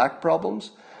fixing black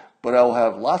problems, but I'll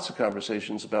have lots of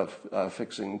conversations about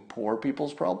fixing poor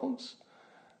people's problems.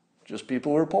 Just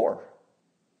people who are poor.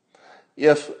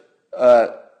 If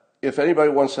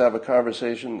anybody wants to have a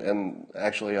conversation, and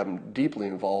actually I'm deeply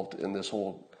involved in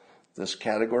this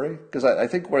category, because I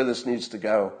think where this needs to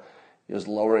go is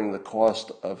lowering the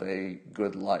cost of a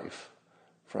good life,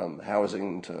 from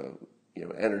housing to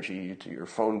energy to your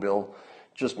phone bill,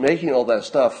 just making all that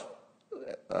stuff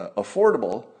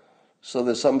affordable so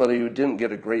that somebody who didn't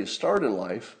get a great start in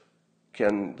life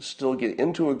can still get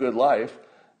into a good life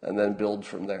and then build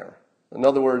from there. In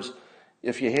other words,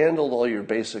 if you handled all your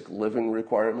basic living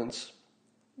requirements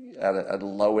at a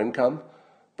low income,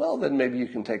 well, then maybe you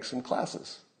can take some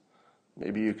classes.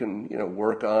 Maybe you can,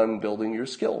 work on building your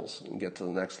skills and get to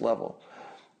the next level.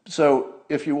 So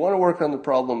if you want to work on the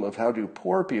problem of how do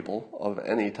poor people of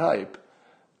any type,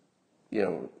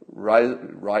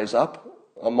 rise up,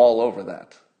 I'm all over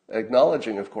that.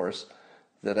 Acknowledging, of course,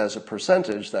 that as a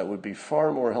percentage, that would be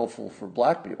far more helpful for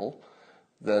black people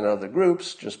than other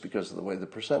groups, just because of the way the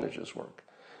percentages work.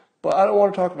 But I don't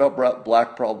want to talk about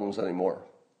black problems anymore.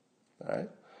 All right?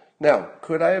 Now,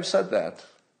 could I have said that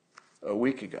a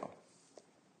week ago?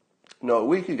 No, a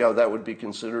week ago that would be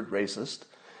considered racist,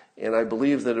 and I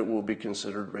believe that it will be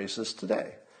considered racist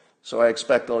today. So I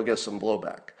expect I'll get some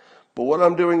blowback. But what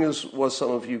I'm doing is what some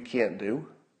of you can't do.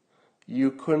 You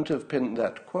couldn't have pinned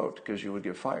that quote because you would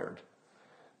get fired.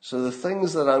 So the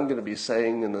things that I'm going to be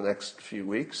saying in the next few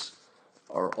weeks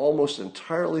are almost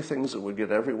entirely things that would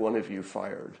get every one of you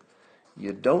fired.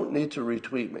 You don't need to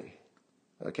retweet me,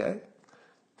 okay?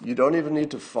 You don't even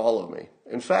need to follow me.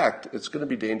 In fact, it's going to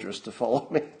be dangerous to follow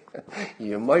me.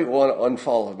 You might want to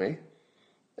unfollow me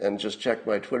and just check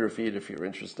my Twitter feed if you're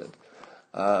interested.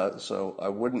 So I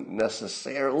wouldn't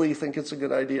necessarily think it's a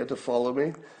good idea to follow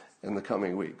me in the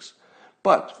coming weeks.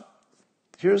 But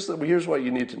here's what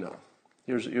you need to know.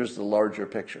 Here's the larger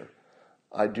picture.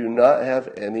 I do not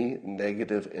have any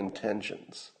negative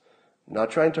intentions. I'm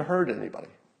not trying to hurt anybody.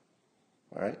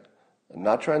 All right? I'm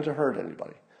not trying to hurt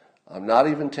anybody. I'm not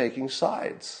even taking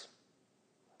sides.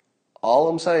 All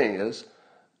I'm saying is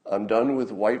I'm done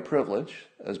with white privilege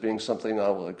as being something I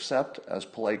will accept as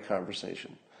polite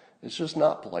conversation. It's just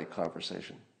not polite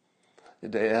conversation.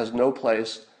 It has no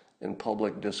place in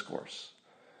public discourse.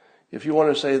 If you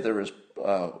want to say there is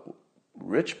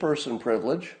rich person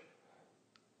privilege,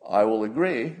 I will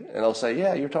agree, and I'll say,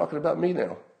 yeah, you're talking about me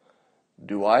now.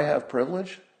 Do I have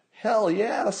privilege? Hell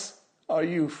yes. Are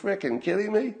you freaking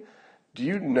kidding me? Do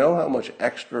you know how much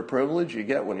extra privilege you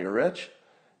get when you're rich?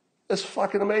 It's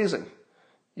fucking amazing.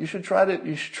 You should try it.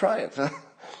 You should try it.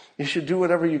 You should do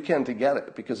whatever you can to get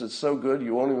it because it's so good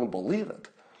you won't even believe it.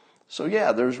 So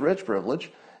yeah, there's rich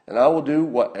privilege, and I will do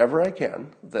whatever I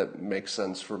can that makes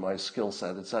sense for my skill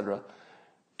set, etc.,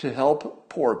 to help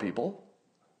poor people,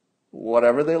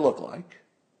 whatever they look like,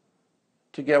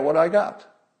 to get what I got.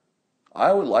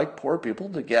 I would like poor people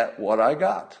to get what I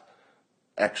got.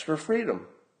 Extra freedom.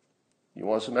 You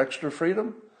want some extra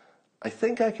freedom? I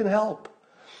think I can help.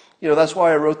 That's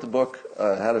why I wrote the book,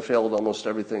 How to Fail at Almost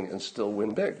Everything and Still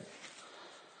Win Big.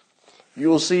 You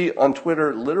will see on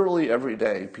Twitter literally every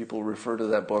day people refer to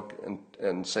that book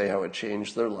and say how it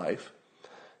changed their life,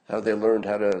 how they learned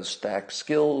how to stack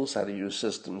skills, how to use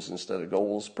systems instead of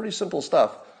goals. Pretty simple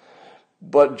stuff.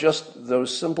 But just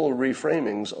those simple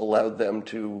reframings allowed them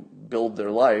to build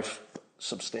their life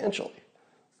substantially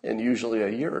in usually a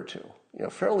year or two.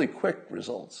 Fairly quick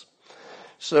results.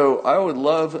 So I would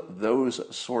love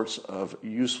those sorts of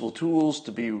useful tools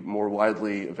to be more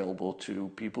widely available to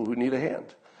people who need a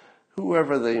hand,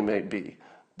 whoever they may be.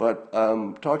 But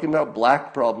talking about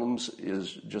black problems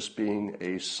is just being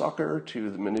a sucker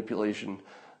to the manipulation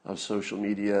of social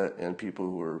media and people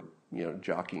who are,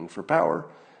 jockeying for power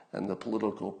and the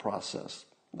political process.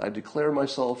 I declare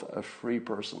myself a free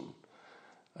person.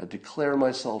 I declare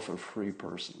myself a free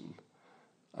person.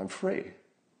 I'm free.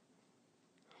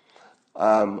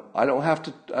 I don't have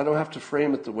to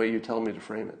frame it the way you tell me to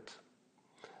frame it.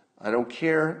 I don't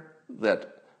care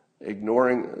that I'm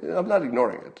not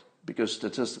ignoring it because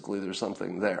statistically there's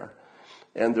something there.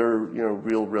 And there are,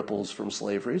 real ripples from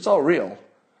slavery. It's all real.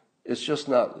 It's just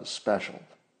not special.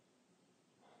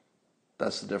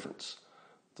 That's the difference.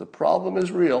 The problem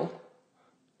is real.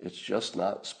 It's just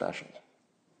not special.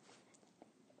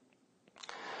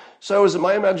 So is it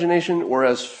my imagination, or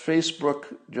has Facebook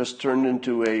just turned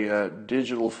into a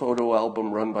digital photo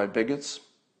album run by bigots?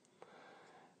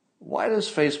 Why does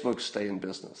Facebook stay in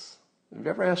business? Have you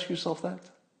ever asked yourself that?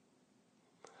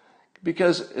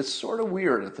 Because it's sort of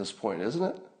weird at this point, isn't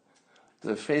it?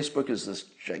 That Facebook is this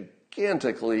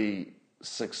gigantically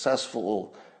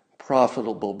successful,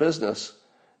 profitable business,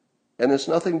 and it's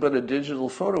nothing but a digital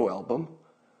photo album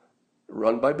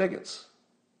run by bigots.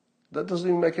 That doesn't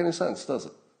even make any sense, does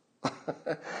it?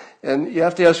 And you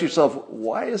have to ask yourself,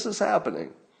 why is this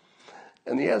happening?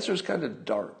 And the answer is kind of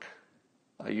dark.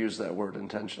 I use that word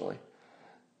intentionally.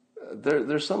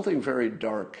 There's something very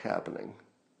dark happening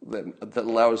that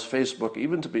allows Facebook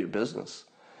even to be a business.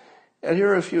 And here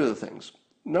are a few of the things.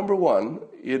 Number one,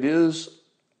 it is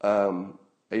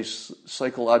a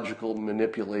psychological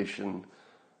manipulation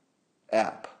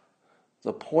app.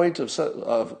 The point of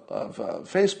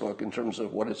Facebook, in terms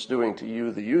of what it's doing to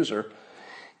you, the user,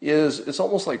 is it's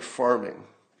almost like farming.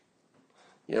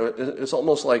 It's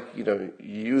almost like,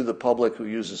 you, the public who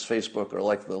uses Facebook, are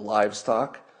like the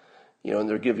livestock, and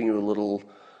they're giving you a little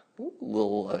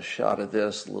shot of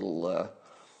this,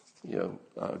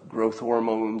 growth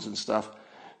hormones and stuff.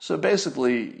 So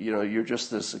basically, you're just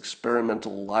this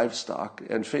experimental livestock,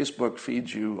 and Facebook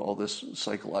feeds you all this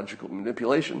psychological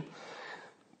manipulation.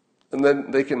 And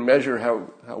then they can measure how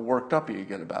worked up you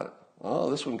get about it. Oh,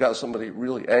 this one got somebody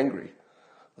really angry.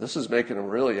 This is making them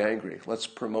really angry. Let's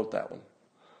promote that one.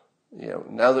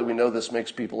 Now that we know this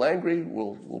makes people angry,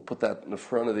 we'll put that in the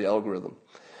front of the algorithm.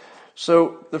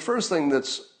 So the first thing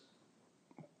that's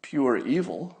pure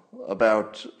evil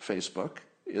about Facebook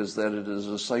is that it is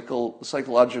a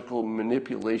psychological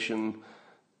manipulation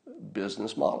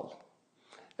business model.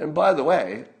 And by the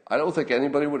way, I don't think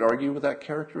anybody would argue with that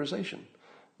characterization.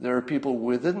 There are people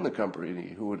within the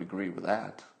company who would agree with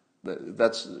that.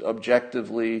 That's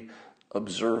objectively,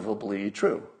 observably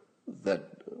true, that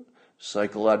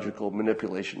psychological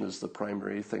manipulation is the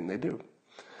primary thing they do.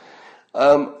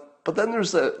 But then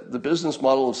there's the business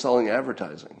model of selling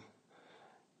advertising.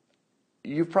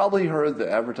 You've probably heard that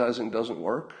advertising doesn't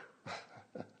work.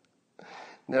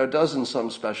 Now, it does in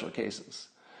some special cases.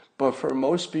 But for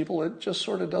most people, it just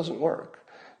sort of doesn't work.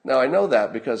 Now, I know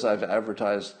that because I've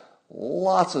advertised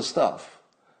lots of stuff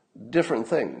different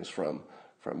things, from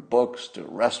books to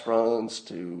restaurants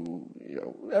to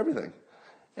everything.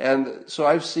 And so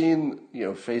I've seen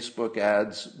Facebook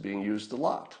ads being used a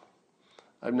lot.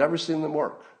 I've never seen them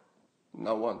work,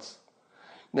 not once.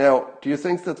 Now, do you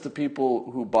think that the people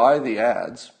who buy the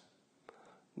ads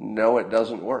know it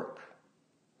doesn't work?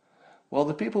 Well,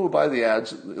 the people who buy the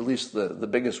ads, at least the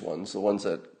biggest ones, the ones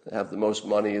that have the most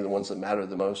money, the ones that matter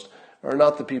the most, are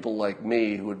not the people like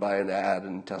me who would buy an ad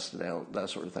and test it out, that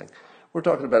sort of thing. We're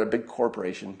talking about a big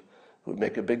corporation who would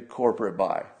make a big corporate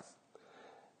buy.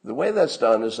 The way that's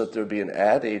done is that there'd be an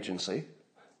ad agency,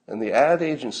 and the ad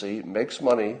agency makes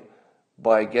money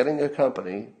by getting a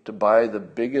company to buy the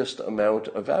biggest amount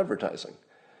of advertising.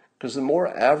 Because the more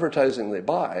advertising they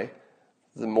buy,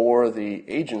 the more the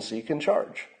agency can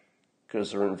charge,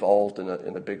 because they're involved in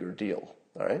a bigger deal.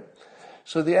 All right?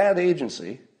 So the ad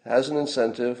agency has an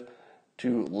incentive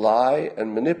to lie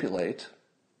and manipulate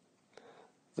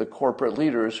the corporate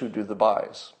leaders who do the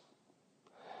buys.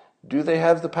 Do they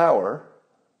have the power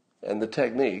and the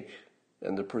technique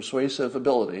and the persuasive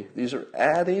ability? These are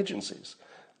ad agencies,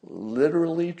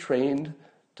 literally trained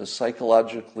to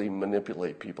psychologically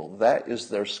manipulate people. That is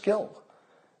their skill.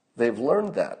 They've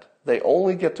learned that. They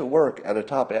only get to work at a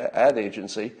top ad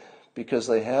agency because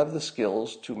they have the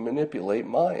skills to manipulate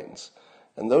minds.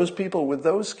 And those people with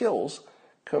those skills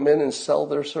come in and sell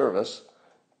their service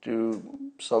to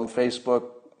some Facebook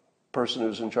person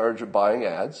who's in charge of buying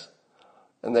ads.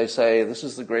 And they say, this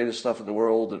is the greatest stuff in the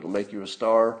world. It'll make you a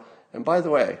star. And by the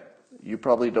way, you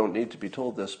probably don't need to be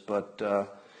told this, but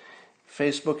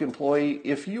Facebook employee,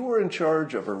 if you were in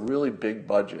charge of a really big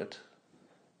budget,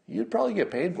 you'd probably get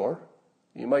paid more.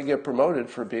 You might get promoted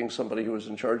for being somebody who was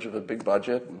in charge of a big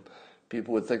budget, and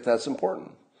people would think that's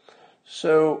important.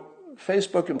 So,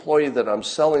 Facebook employee that I'm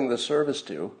selling the service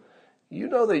to, you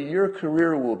know that your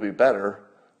career will be better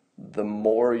the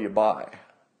more you buy,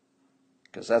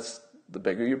 because that's the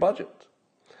bigger your budget.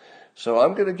 So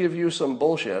I'm going to give you some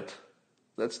bullshit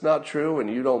that's not true and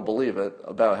you don't believe it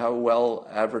about how well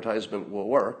advertisement will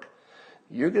work.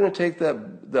 You're going to take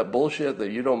that bullshit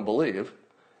that you don't believe,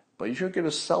 but you're going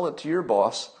to sell it to your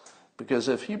boss, because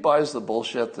if he buys the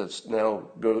bullshit that's now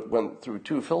went through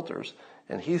 2 filters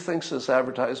and he thinks this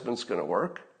advertisement's going to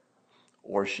work,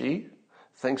 or she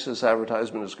thinks this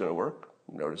advertisement is going to work,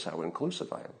 notice how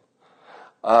inclusive I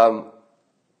am,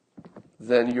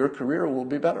 then your career will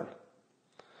be better.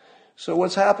 So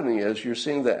what's happening is you're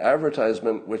seeing the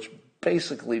advertisement, which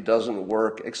basically doesn't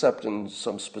work except in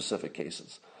some specific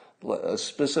cases. A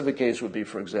specific case would be,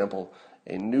 for example,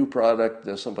 a new product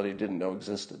that somebody didn't know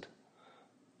existed,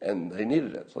 and they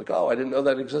needed it. It's like, oh, I didn't know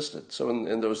that existed. So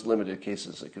in those limited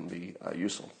cases, it can be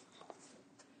useful.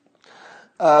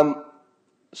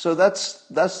 So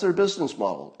that's their business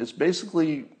model. It's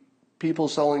basically people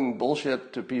selling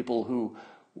bullshit to people who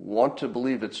want to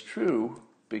believe it's true,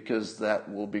 because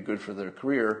that will be good for their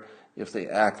career if they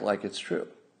act like it's true.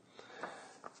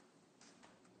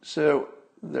 So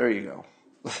there you go.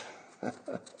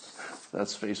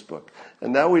 That's Facebook.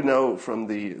 And now we know from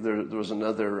there was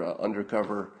another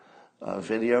undercover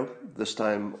video, this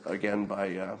time again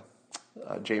by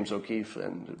James O'Keefe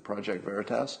and Project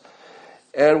Veritas.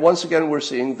 And once again, we're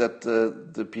seeing that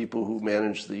the people who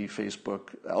manage the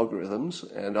Facebook algorithms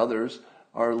and others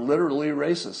are literally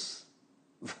racists.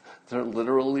 They're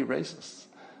literally racists.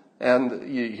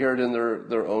 And you hear it in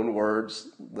their own words.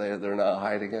 They're not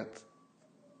hiding it.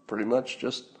 Pretty much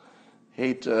just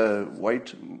hate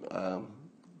white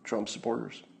Trump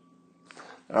supporters.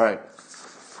 All right.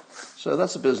 So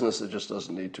that's a business that just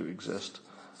doesn't need to exist.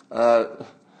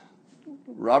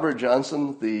 Robert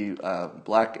Johnson, the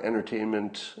black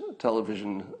entertainment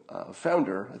television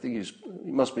founder, I think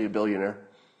he must be a billionaire.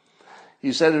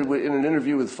 He said in an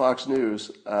interview with Fox News,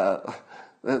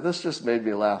 this just made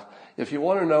me laugh. If you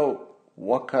want to know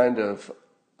what kind of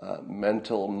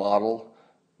mental model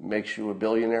makes you a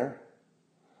billionaire,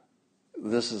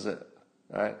 this is it.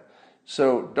 All right.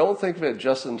 So don't think of it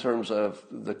just in terms of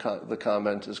the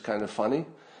comment is kind of funny.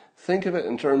 Think of it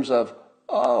in terms of,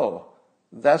 oh,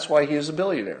 that's why he's a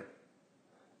billionaire.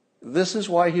 This is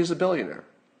why he's a billionaire.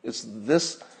 It's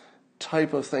this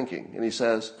type of thinking. And he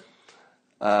says,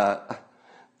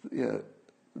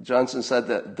 Johnson said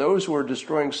that those who are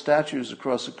destroying statues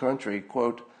across the country,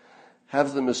 quote,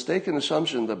 have the mistaken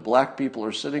assumption that black people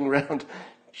are sitting around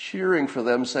cheering for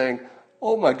them, saying,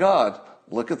 oh my God,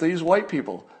 look at these white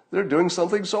people. They're doing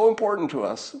something so important to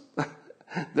us.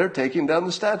 They're taking down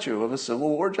the statue of a Civil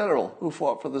War general who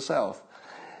fought for the South.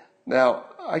 Now,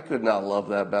 I could not love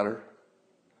that better.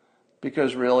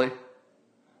 Because really,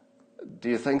 do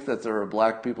you think that there are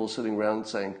black people sitting around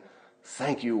saying,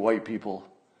 thank you, white people,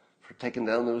 for for taking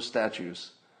down those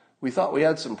statues. We thought we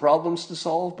had some problems to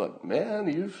solve, but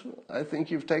man, I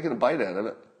think you've taken a bite out of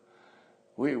it.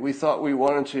 We thought we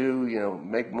wanted to,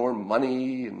 make more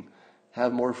money and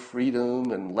have more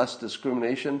freedom and less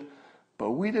discrimination,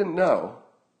 but we didn't know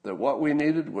that what we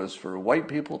needed was for white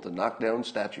people to knock down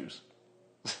statues.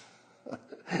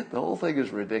 The whole thing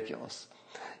is ridiculous.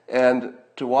 And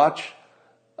to watch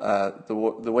the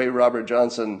way Robert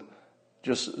Johnson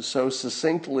just so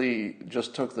succinctly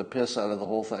just took the piss out of the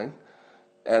whole thing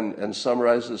and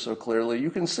summarized it so clearly,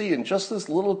 you can see in just this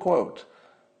little quote,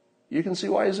 you can see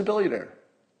why he's a billionaire.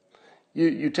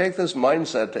 You take this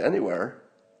mindset to anywhere,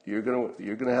 you're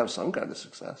gonna have some kind of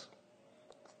success.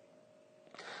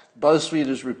 BuzzFeed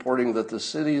is reporting that the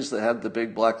cities that had the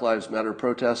big Black Lives Matter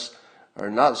protests are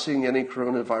not seeing any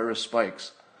coronavirus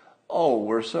spikes. Oh,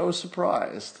 we're so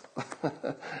surprised.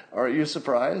 Aren't you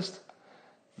surprised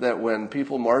that when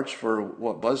people march for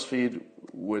what BuzzFeed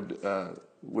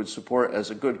would support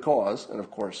as a good cause, and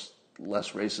of course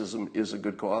less racism is a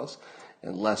good cause,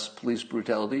 and less police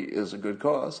brutality is a good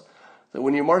cause, that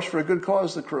when you march for a good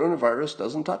cause, the coronavirus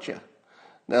doesn't touch you.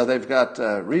 Now, they've got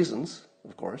reasons,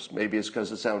 of course. Maybe it's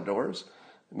because it's outdoors.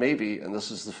 Maybe, and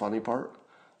this is the funny part,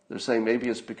 they're saying maybe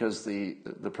it's because the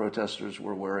protesters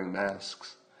were wearing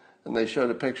masks. And they showed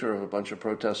a picture of a bunch of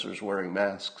protesters wearing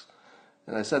masks.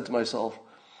 And I said to myself,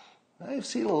 I've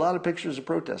seen a lot of pictures of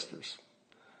protesters.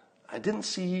 I didn't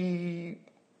see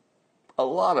a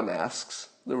lot of masks.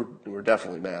 There were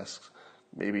definitely masks.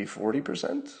 Maybe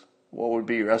 40%? What would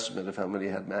be your estimate of how many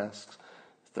had masks?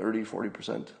 30,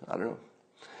 40%? I don't know.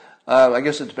 I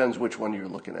guess it depends which one you're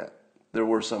looking at. There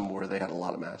were some where they had a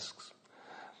lot of masks.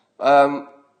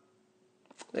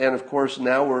 And of course,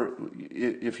 now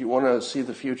if you want to see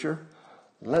the future,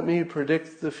 let me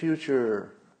predict the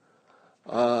future.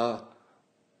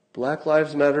 Black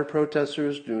Lives Matter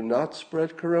protesters do not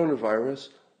spread coronavirus,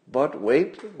 but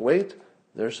wait,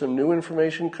 there's some new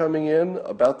information coming in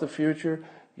about the future.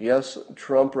 Yes,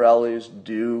 Trump rallies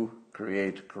do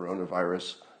create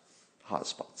coronavirus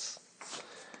hotspots.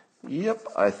 Yep,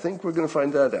 I think we're going to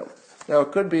find that out. Now,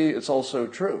 it could be it's also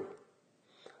true.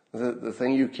 The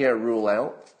thing you can't rule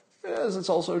out is it's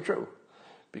also true.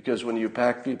 Because when you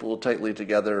pack people tightly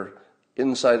together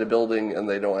inside a building and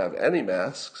they don't have any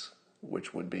masks,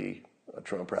 which would be a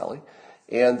Trump rally,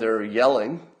 and they're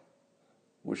yelling,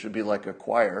 which would be like a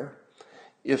choir,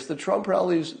 if the Trump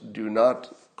rallies do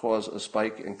not cause a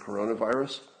spike in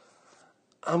coronavirus,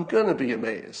 I'm going to be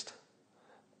amazed.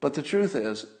 But the truth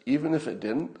is, even if it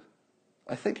didn't,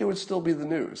 I think it would still be the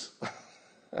news.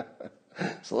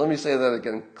 So let me say that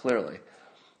again clearly.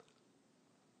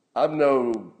 I'm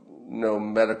no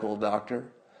medical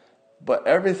doctor, but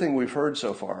everything we've heard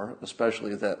so far,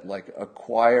 especially that like a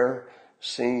choir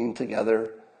singing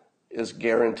together is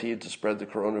guaranteed to spread the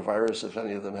coronavirus if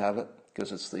any of them have it,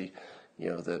 because it's the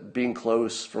being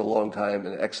close for a long time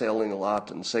and exhaling a lot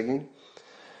and singing.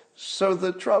 So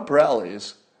the Trump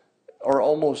rallies are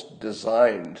almost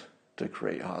designed to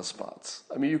create hotspots.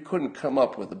 I mean, you couldn't come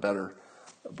up with a better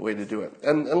way to do it.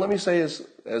 And let me say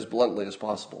as bluntly as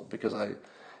possible, because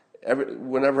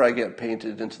whenever I get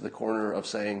painted into the corner of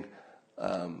saying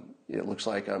it looks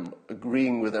like I'm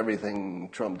agreeing with everything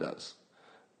Trump does,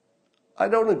 I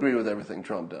don't agree with everything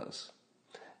Trump does.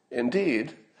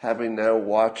 Indeed, having now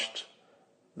watched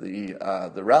the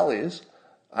rallies,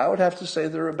 I would have to say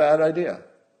they're a bad idea.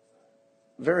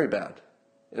 Very bad.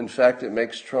 In fact, it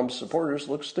makes Trump's supporters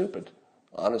look stupid,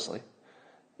 honestly.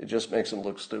 It just makes them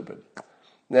look stupid.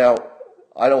 Now,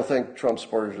 I don't think Trump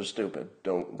supporters are stupid.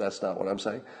 That's not what I'm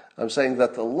saying. I'm saying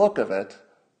that the look of it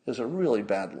is a really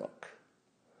bad look.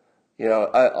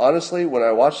 Honestly, when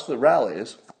I watched the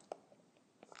rallies,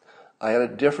 I had a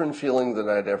different feeling than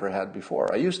I'd ever had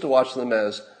before. I used to watch them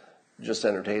as just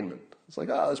entertainment. It's like,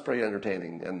 that's pretty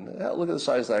entertaining. And look at the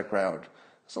size of that crowd.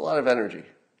 It's a lot of energy.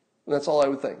 And that's all I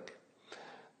would think.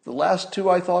 The last two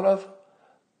I thought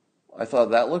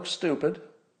that looks stupid.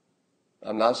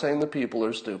 I'm not saying the people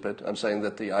are stupid. I'm saying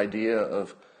that the idea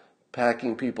of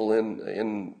packing people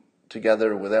in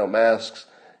together without masks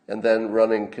and then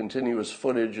running continuous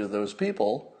footage of those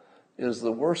people is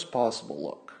the worst possible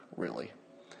look, really.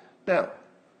 Now,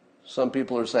 some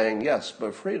people are saying, yes,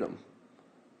 but freedom.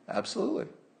 Absolutely.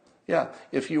 Yeah,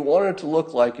 if you want it to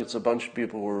look like it's a bunch of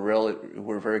people who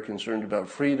are very concerned about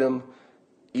freedom,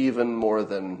 even more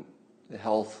than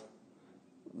health,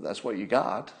 that's what you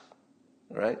got,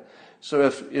 right? So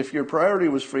if your priority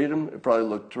was freedom, it probably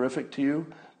looked terrific to you.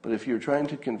 But if you're trying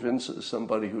to convince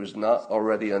somebody who's not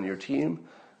already on your team,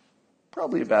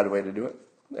 probably a bad way to do it.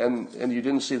 And you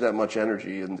didn't see that much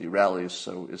energy in the rallies,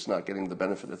 so it's not getting the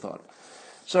benefit of thought.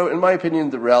 So in my opinion,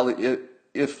 the rally,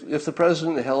 if the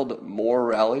president held more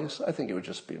rallies, I think it would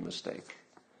just be a mistake.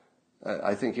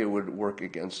 I think it would work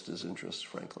against his interests,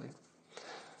 frankly.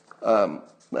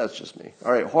 That's just me.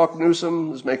 All right, Hawk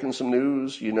Newsom is making some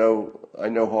news. I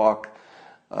know Hawk,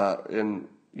 and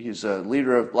he's a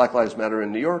leader of Black Lives Matter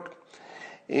in New York.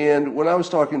 And when I was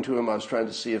talking to him, I was trying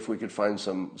to see if we could find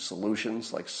some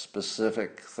solutions, like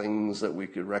specific things that we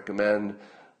could recommend.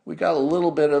 We got a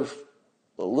little bit of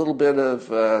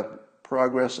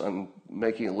progress on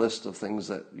making a list of things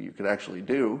that you could actually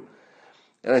do.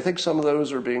 And I think some of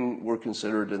those were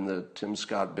considered in the Tim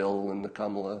Scott bill and the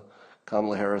Kamala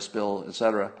Harris bill,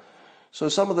 etc. So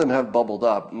some of them have bubbled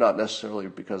up, not necessarily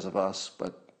because of us,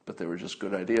 but they were just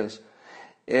good ideas.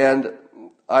 And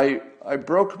I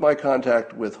broke my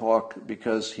contact with Hawk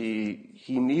because he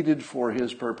needed, for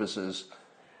his purposes,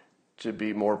 to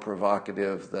be more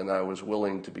provocative than I was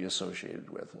willing to be associated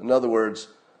with. In other words,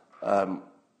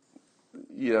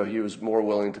 he was more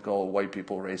willing to call white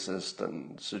people racist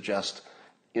and suggest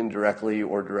indirectly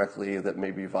or directly that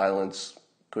maybe violence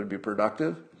could be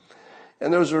productive.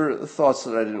 And those are thoughts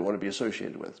that I didn't want to be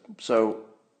associated with. So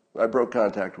I broke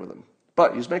contact with him.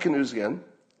 But he's making news again.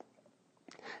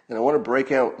 And I want to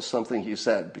break out something he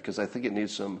said because I think it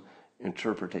needs some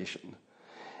interpretation.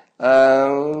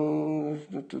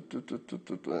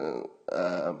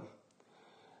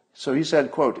 So he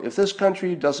said, quote, "If this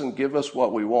country doesn't give us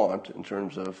what we want in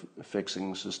terms of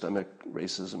fixing systemic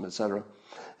racism, etc.,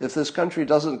 if this country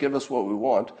doesn't give us what we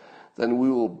want, then we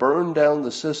will burn down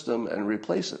the system and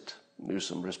replace it,"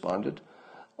 Newsom responded.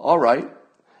 "All right,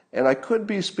 and I could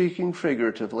be speaking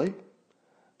figuratively.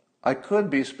 I could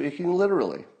be speaking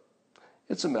literally.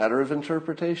 It's a matter of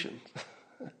interpretation."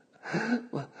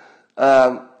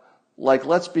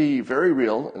 Let's be very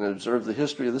real and observe the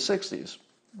history of the 60s.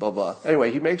 Blah, blah.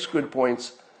 Anyway, he makes good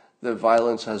points that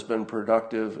violence has been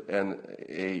productive and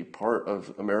a part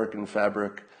of American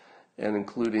fabric, and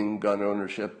including gun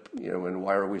ownership, and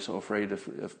why are we so afraid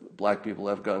if black people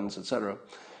have guns, etc.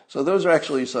 So those are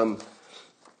actually some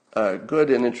good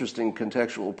and interesting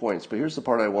contextual points. But here's the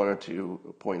part I wanted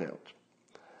to point out.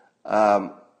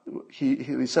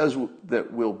 He says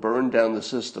that we'll burn down the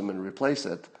system and replace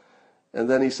it. And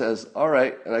then he says, all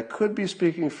right, and I could be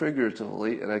speaking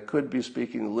figuratively and I could be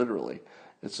speaking literally.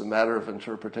 It's a matter of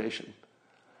interpretation.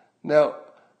 Now,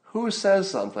 who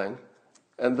says something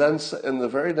and then in the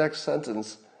very next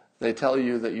sentence they tell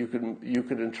you that you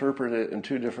could interpret it in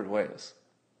two different ways?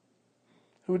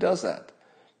 Who does that?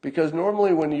 Because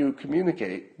normally when you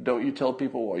communicate, don't you tell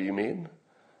people what you mean?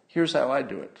 Here's how I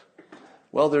do it.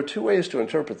 Well, there are two ways to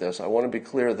interpret this. I want to be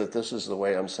clear that this is the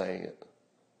way I'm saying it.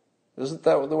 Isn't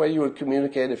that the way you would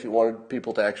communicate if you wanted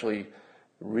people to actually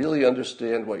really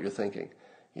understand what you're thinking?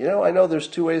 I know there's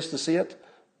two ways to see it,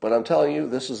 but I'm telling you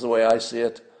this is the way I see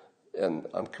it, and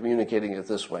I'm communicating it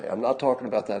this way. I'm not talking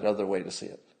about that other way to see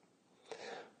it.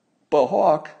 But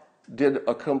Hawk did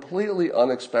a completely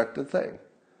unexpected thing.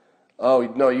 Oh,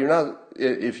 no, you're not.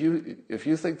 If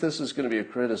you think this is going to be a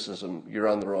criticism, you're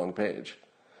on the wrong page.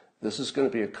 This is going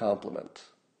to be a compliment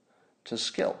to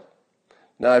skill.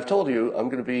 Now, I've told you I'm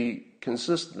going to be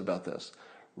consistent about this.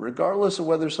 Regardless of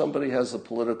whether somebody has the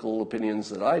political opinions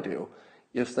that I do,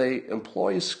 if they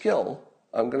employ skill,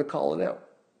 I'm going to call it out.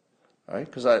 All right?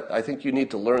 Because I think you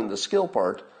need to learn the skill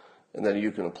part, and then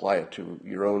you can apply it to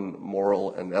your own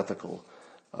moral and ethical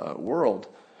world.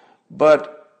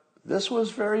 But this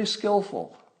was very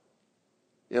skillful.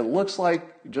 It looks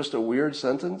like just a weird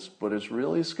sentence, but it's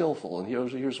really skillful, and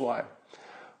here's why.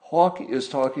 Hawk is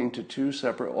talking to two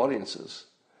separate audiences,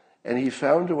 and he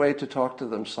found a way to talk to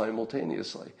them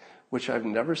simultaneously, which I've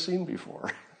never seen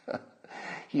before.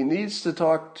 He needs to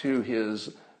talk to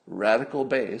his radical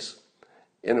base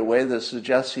in a way that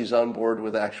suggests he's on board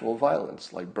with actual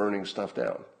violence, like burning stuff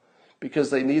down, because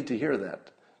they need to hear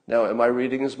that. Now, am I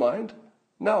reading his mind?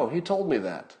 No, he told me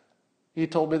that. He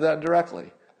told me that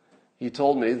directly. He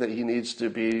told me that he needs to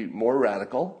be more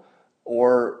radical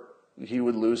or he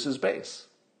would lose his base.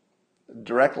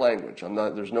 Direct language.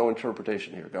 There's no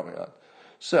interpretation here going on.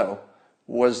 So,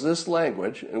 was this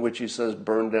language in which he says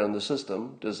burn down the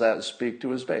system, does that speak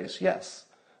to his base? Yes,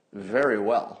 very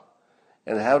well.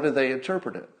 And how do they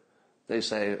interpret it? They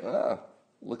say,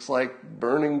 looks like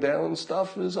burning down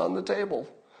stuff is on the table.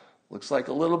 Looks like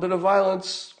a little bit of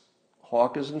violence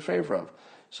Hawk is in favor of.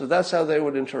 So that's how they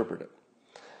would interpret it.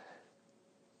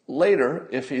 Later,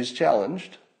 if he's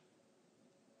challenged,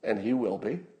 and he will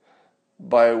be,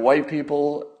 by white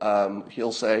people,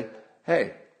 he'll say,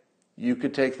 hey, you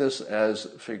could take this as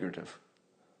figurative.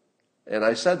 And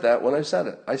I said that when I said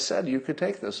it. I said you could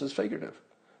take this as figurative.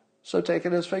 So take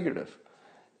it as figurative.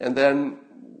 And then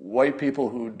white people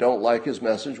who don't like his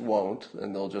message won't,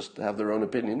 and they'll just have their own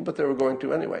opinion, but they were going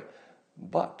to anyway.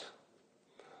 But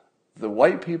the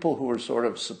white people who are sort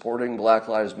of supporting Black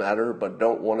Lives Matter but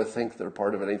don't want to think they're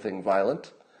part of anything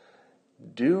violent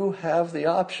do have the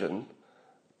option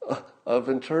of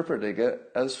interpreting it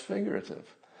as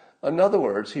figurative. In other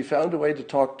words, he found a way to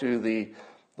talk to the,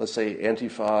 let's say,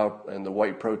 Antifa and the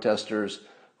white protesters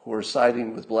who are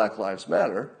siding with Black Lives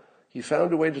Matter. He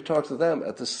found a way to talk to them.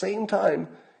 At the same time,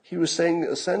 he was saying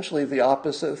essentially the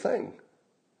opposite thing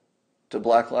to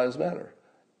Black Lives Matter.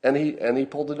 And he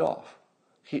pulled it off.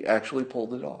 He actually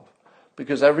pulled it off.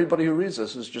 Because everybody who reads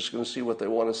this is just going to see what they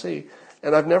want to see.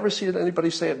 And I've never seen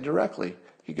anybody say it directly.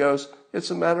 He goes,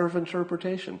 it's a matter of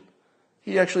interpretation.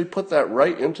 He actually put that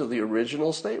right into the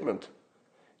original statement.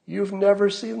 You've never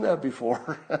seen that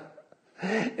before.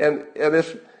 and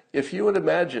if you had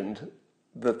imagined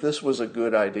that this was a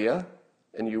good idea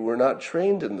and you were not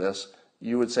trained in this,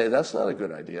 you would say that's not a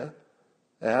good idea.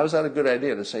 And how is that a good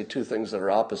idea to say two things that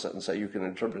are opposite and say you can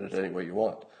interpret it any way you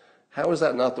want? How is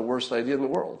that not the worst idea in the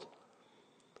world?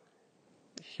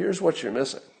 Here's what you're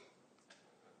missing.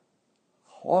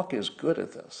 Hawke is good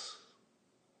at this.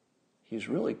 He's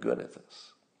really good at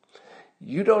this.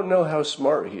 You don't know how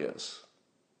smart he is.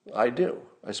 I do.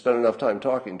 I spent enough time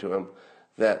talking to him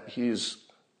that he's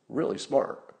really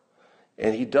smart.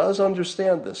 And he does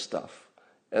understand this stuff.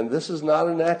 And this is not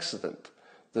an accident.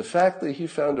 The fact that he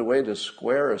found a way to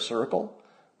square a circle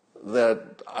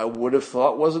that I would have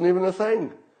thought wasn't even a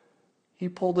thing, he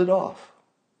pulled it off.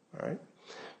 All right?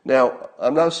 Now,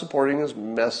 I'm not supporting his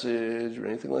message or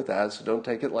anything like that, so don't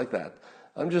take it like that.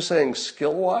 I'm just saying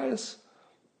skill-wise,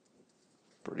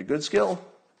 pretty good skill.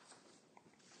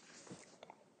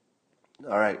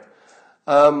 All right.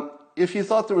 If you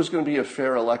thought there was going to be a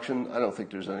fair election, I don't think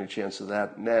there's any chance of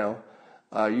that now.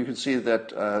 You can see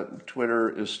that Twitter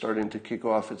is starting to kick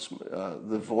off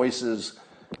the voices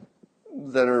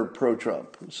that are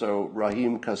pro-Trump. So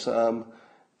Raheem Kassam,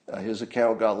 his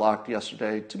account got locked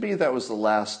yesterday. To me, that was the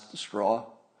last straw.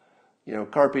 You know,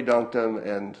 Carpe Dunctum,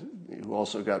 and who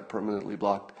also got permanently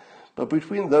blocked. But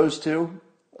between those two,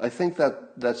 I think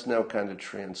that's now kind of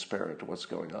transparent what's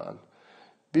going on.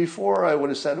 Before, I would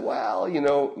have said, well, you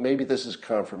know, maybe this is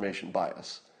confirmation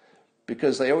bias.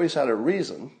 Because they always had a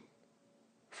reason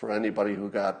for anybody who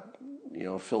got, you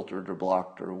know, filtered or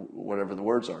blocked or whatever the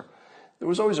words are. There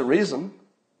was always a reason.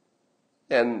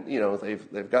 And, you know,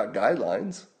 they've got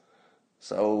guidelines.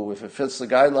 So if it fits the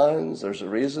guidelines, there's a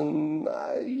reason.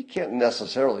 You can't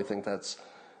necessarily think that's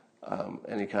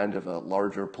any kind of a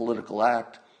larger political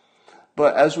act.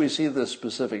 But as we see the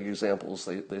specific examples,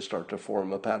 they start to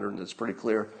form a pattern that's pretty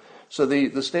clear. So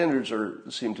the standards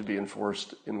seem to be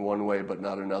enforced in one way but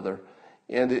not another.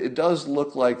 And it does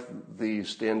look like the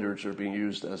standards are being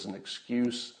used as an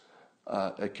excuse,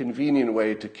 a convenient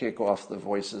way to kick off the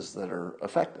voices that are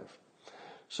effective.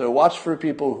 So watch for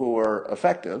people who are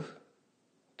effective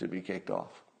to be kicked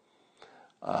off.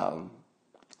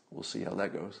 We'll see how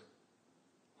that goes.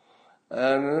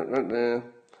 And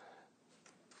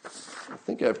I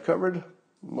think I've covered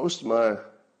most of my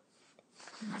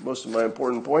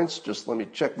important points. Just let me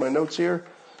check my notes here.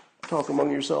 Talk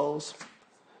among yourselves.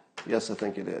 Yes, I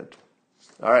think you did.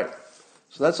 All right.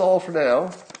 So that's all for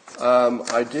now.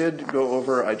 I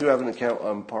do have an account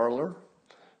on Parler.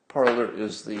 Parler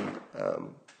is the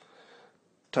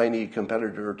tiny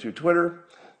competitor to Twitter.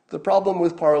 The problem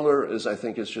with Parler is I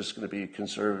think it's just going to be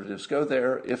conservatives go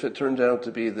there. If it turns out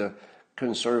to be the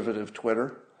conservative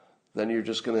Twitter, then you're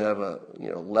just going to have a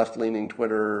left-leaning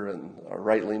Twitter and a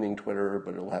right-leaning Twitter,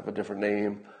 but it'll have a different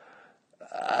name.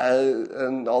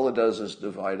 And all it does is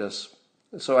divide us.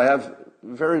 So I have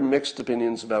very mixed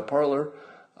opinions about Parler.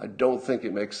 I don't think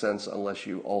it makes sense unless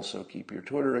you also keep your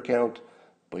Twitter account,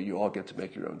 but you all get to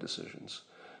make your own decisions.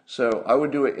 So I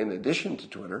would do it in addition to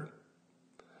Twitter,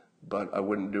 but I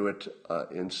wouldn't do it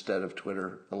instead of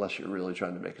Twitter unless you're really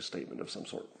trying to make a statement of some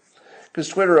sort. Because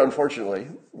Twitter, unfortunately,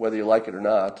 whether you like it or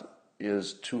not,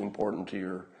 is too important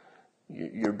to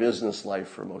your business life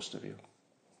for most of you.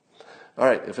 All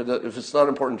right, if it's not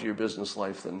important to your business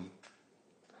life, then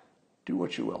do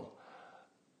what you will.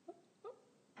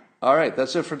 All right,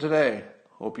 that's it for today.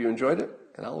 Hope you enjoyed it,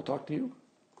 and I will talk to you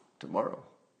tomorrow.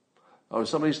 Oh,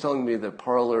 somebody's telling me that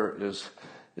Parler is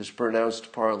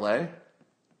pronounced parlay.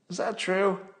 Is that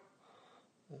true?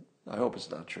 I hope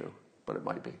it's not true, but it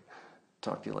might be.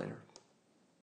 Talk to you later.